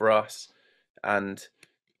right for us. And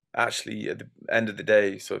actually, at the end of the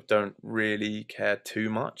day, sort of don't really care too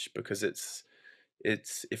much, because it's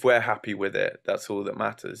if we're happy with it, that's all that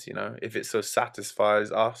matters. If it sort of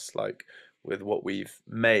satisfies us, like with what we've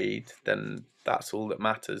made, then that's all that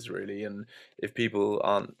matters, really. And if people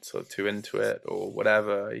aren't sort of too into it or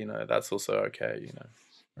whatever, that's also okay.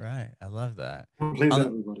 Right. I love that. Please,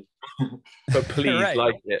 everybody. But please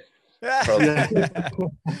like it. Yeah.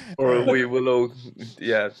 Or we will all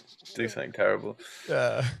do something terrible.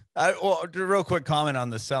 Well, real quick comment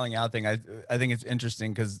on the selling out thing. I think it's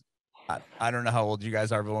interesting because I don't know how old you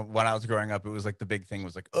guys are, but when I was growing up, it was like the big thing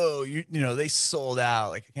was like, oh, they sold out.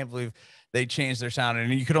 Like, I can't believe they changed their sound.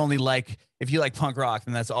 And you could only like, if you like punk rock,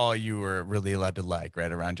 then that's all you were really allowed to like,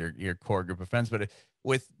 right, around your core group of friends. But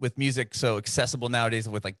with music so accessible nowadays,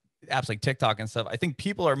 with like apps like TikTok and stuff, I think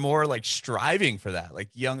people are more like striving for that.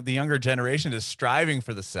 Like the younger generation is striving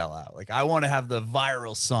for the sellout. Like, I want to have the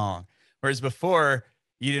viral song. Whereas before,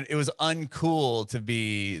 it was uncool to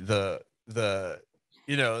be the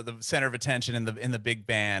center of attention in the big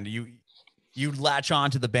band. You latch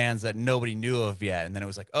on to the bands that nobody knew of yet, and then it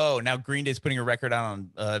was like, oh, now Green Day's putting a record out on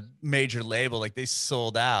a major label, like they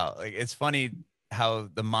sold out. Like, it's funny how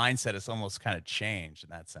the mindset has almost kind of changed in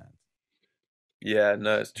that sense. Yeah,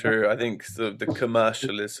 no, it's true. I think sort of the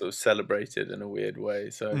commercial is sort of celebrated in a weird way.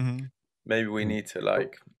 So maybe we need to,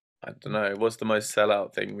 like, I don't know, what's the most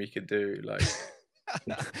sellout thing we could do? Like,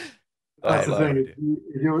 that's the thing.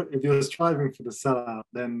 If you're striving for the sellout,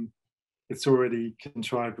 then it's already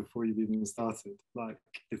contrived before you've even started. Like,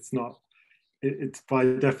 it's not. It's by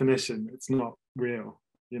definition, it's not real.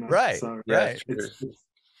 Right. So right.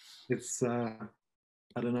 It's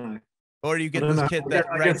I don't know. Or do you get this kid that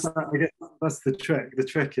I guess that's the trick. The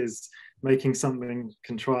trick is making something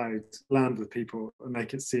contrived land with people and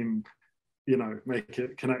make it seem, make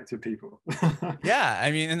it connect with people. Yeah,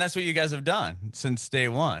 I mean, and that's what you guys have done since day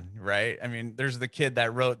one, right? I mean, there's the kid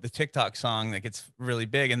that wrote the TikTok song that gets really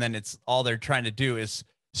big, and then it's all they're trying to do is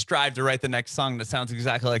strive to write the next song that sounds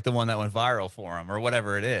exactly like the one that went viral for them, or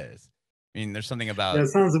whatever it is. I mean, there's something Yeah, about it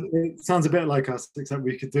sounds a bit like us, except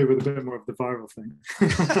we could do with a bit more of the viral thing.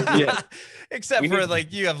 Yeah. except We for need-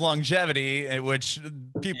 like you have longevity, which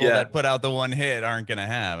people Yeah. that put out the one hit aren't going to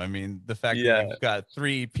have. I mean, the fact that Yeah. you've got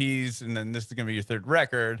 3 EPs and then this is going to be your 3rd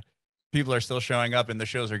record, people are still showing up and the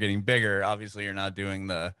shows are getting bigger. Obviously, you're not doing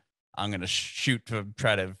the I'm going to shoot to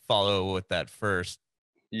try to follow what that first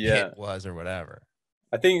Yeah. hit was or whatever.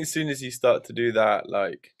 I think as soon as you start to do that,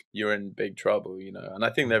 like, you're in big trouble, you know. And I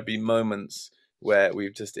think there've been moments where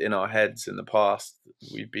we've just in our heads in the past,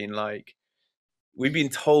 we've been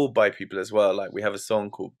told by people as well, like we have a song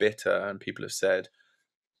called Bitter, and people have said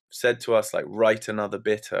to us like, write another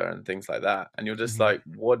bitter and things like that, and you're just like,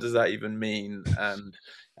 what does that even mean?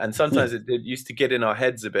 And sometimes it used to get in our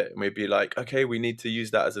heads a bit, and we'd be like, okay, we need to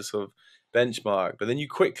use that as a sort of benchmark, but then you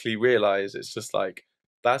quickly realize it's just like,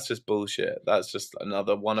 that's just bullshit, that's just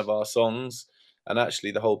another one of our songs. And actually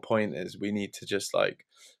the whole point is we need to just like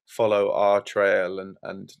follow our trail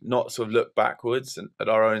and not sort of look backwards at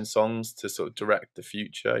our own songs to sort of direct the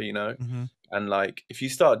future, you know. And like, if you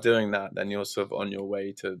start doing that, then you're sort of on your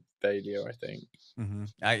way to failure, I think.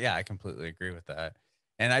 Yeah, I completely agree with that.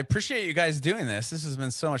 And I appreciate you guys doing this. This has been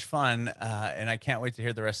so much fun. And I can't wait to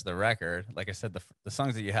hear the rest of the record. Like I said, the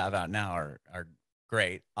songs that you have out now are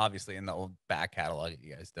great, obviously, in the old back catalog that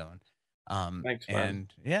you guys done. Thanks, man.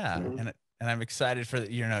 And yeah, and I'm excited for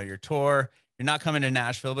your tour. You're not coming to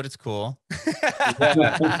Nashville, but it's cool.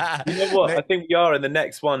 Yeah. You know what? I think we are in the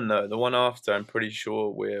next one though. The one after, I'm pretty sure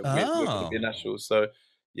we're going to be in Nashville. So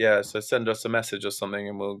yeah, so send us a message or something,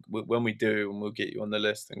 and when we do, and we'll get you on the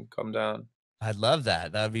list and come down. I'd love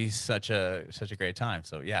that. That'd be such a great time.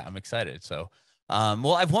 So yeah, I'm excited. So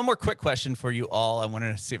well, I have one more quick question for you all. I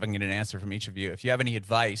wanted to see if I can get an answer from each of you. If you have any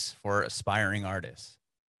advice for aspiring artists.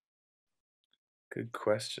 Good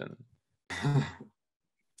question.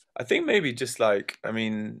 I think maybe just like, I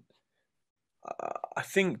mean, I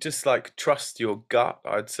think just like trust your gut,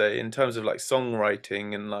 I'd say, in terms of like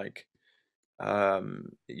songwriting and like I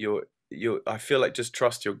feel like just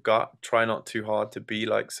trust your gut. Try not too hard to be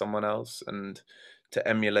like someone else and to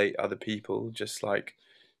emulate other people. Just like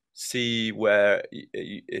see where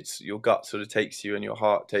it's your gut sort of takes you and your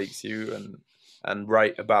heart takes you, and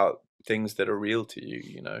write about things that are real to you,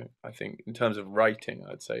 you know. I think in terms of writing,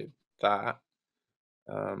 I'd say that.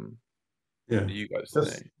 What do you guys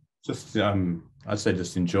think? Just I'd say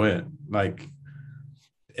just enjoy it. Like,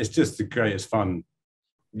 it's just the greatest fun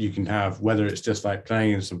you can have, whether it's just like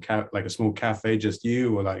playing in some like a small cafe, just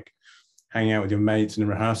you, or like hanging out with your mates in a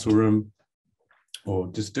rehearsal room,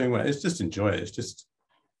 or just doing what. It's just enjoy it.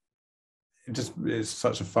 It's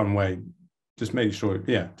such a fun way. Just make sure,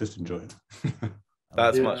 just enjoy it.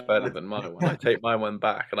 That's much better than my one. I take my one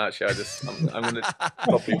back, and actually, I'm going to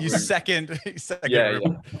copy you second. Yeah.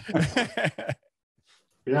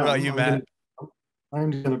 What about you, Matt?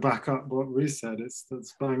 I'm going to back up what Reese said.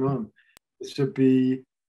 That's bang on. It should be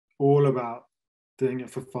all about doing it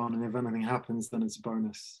for fun, and if anything happens, then it's a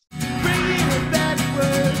bonus. Bringing it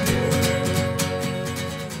backward.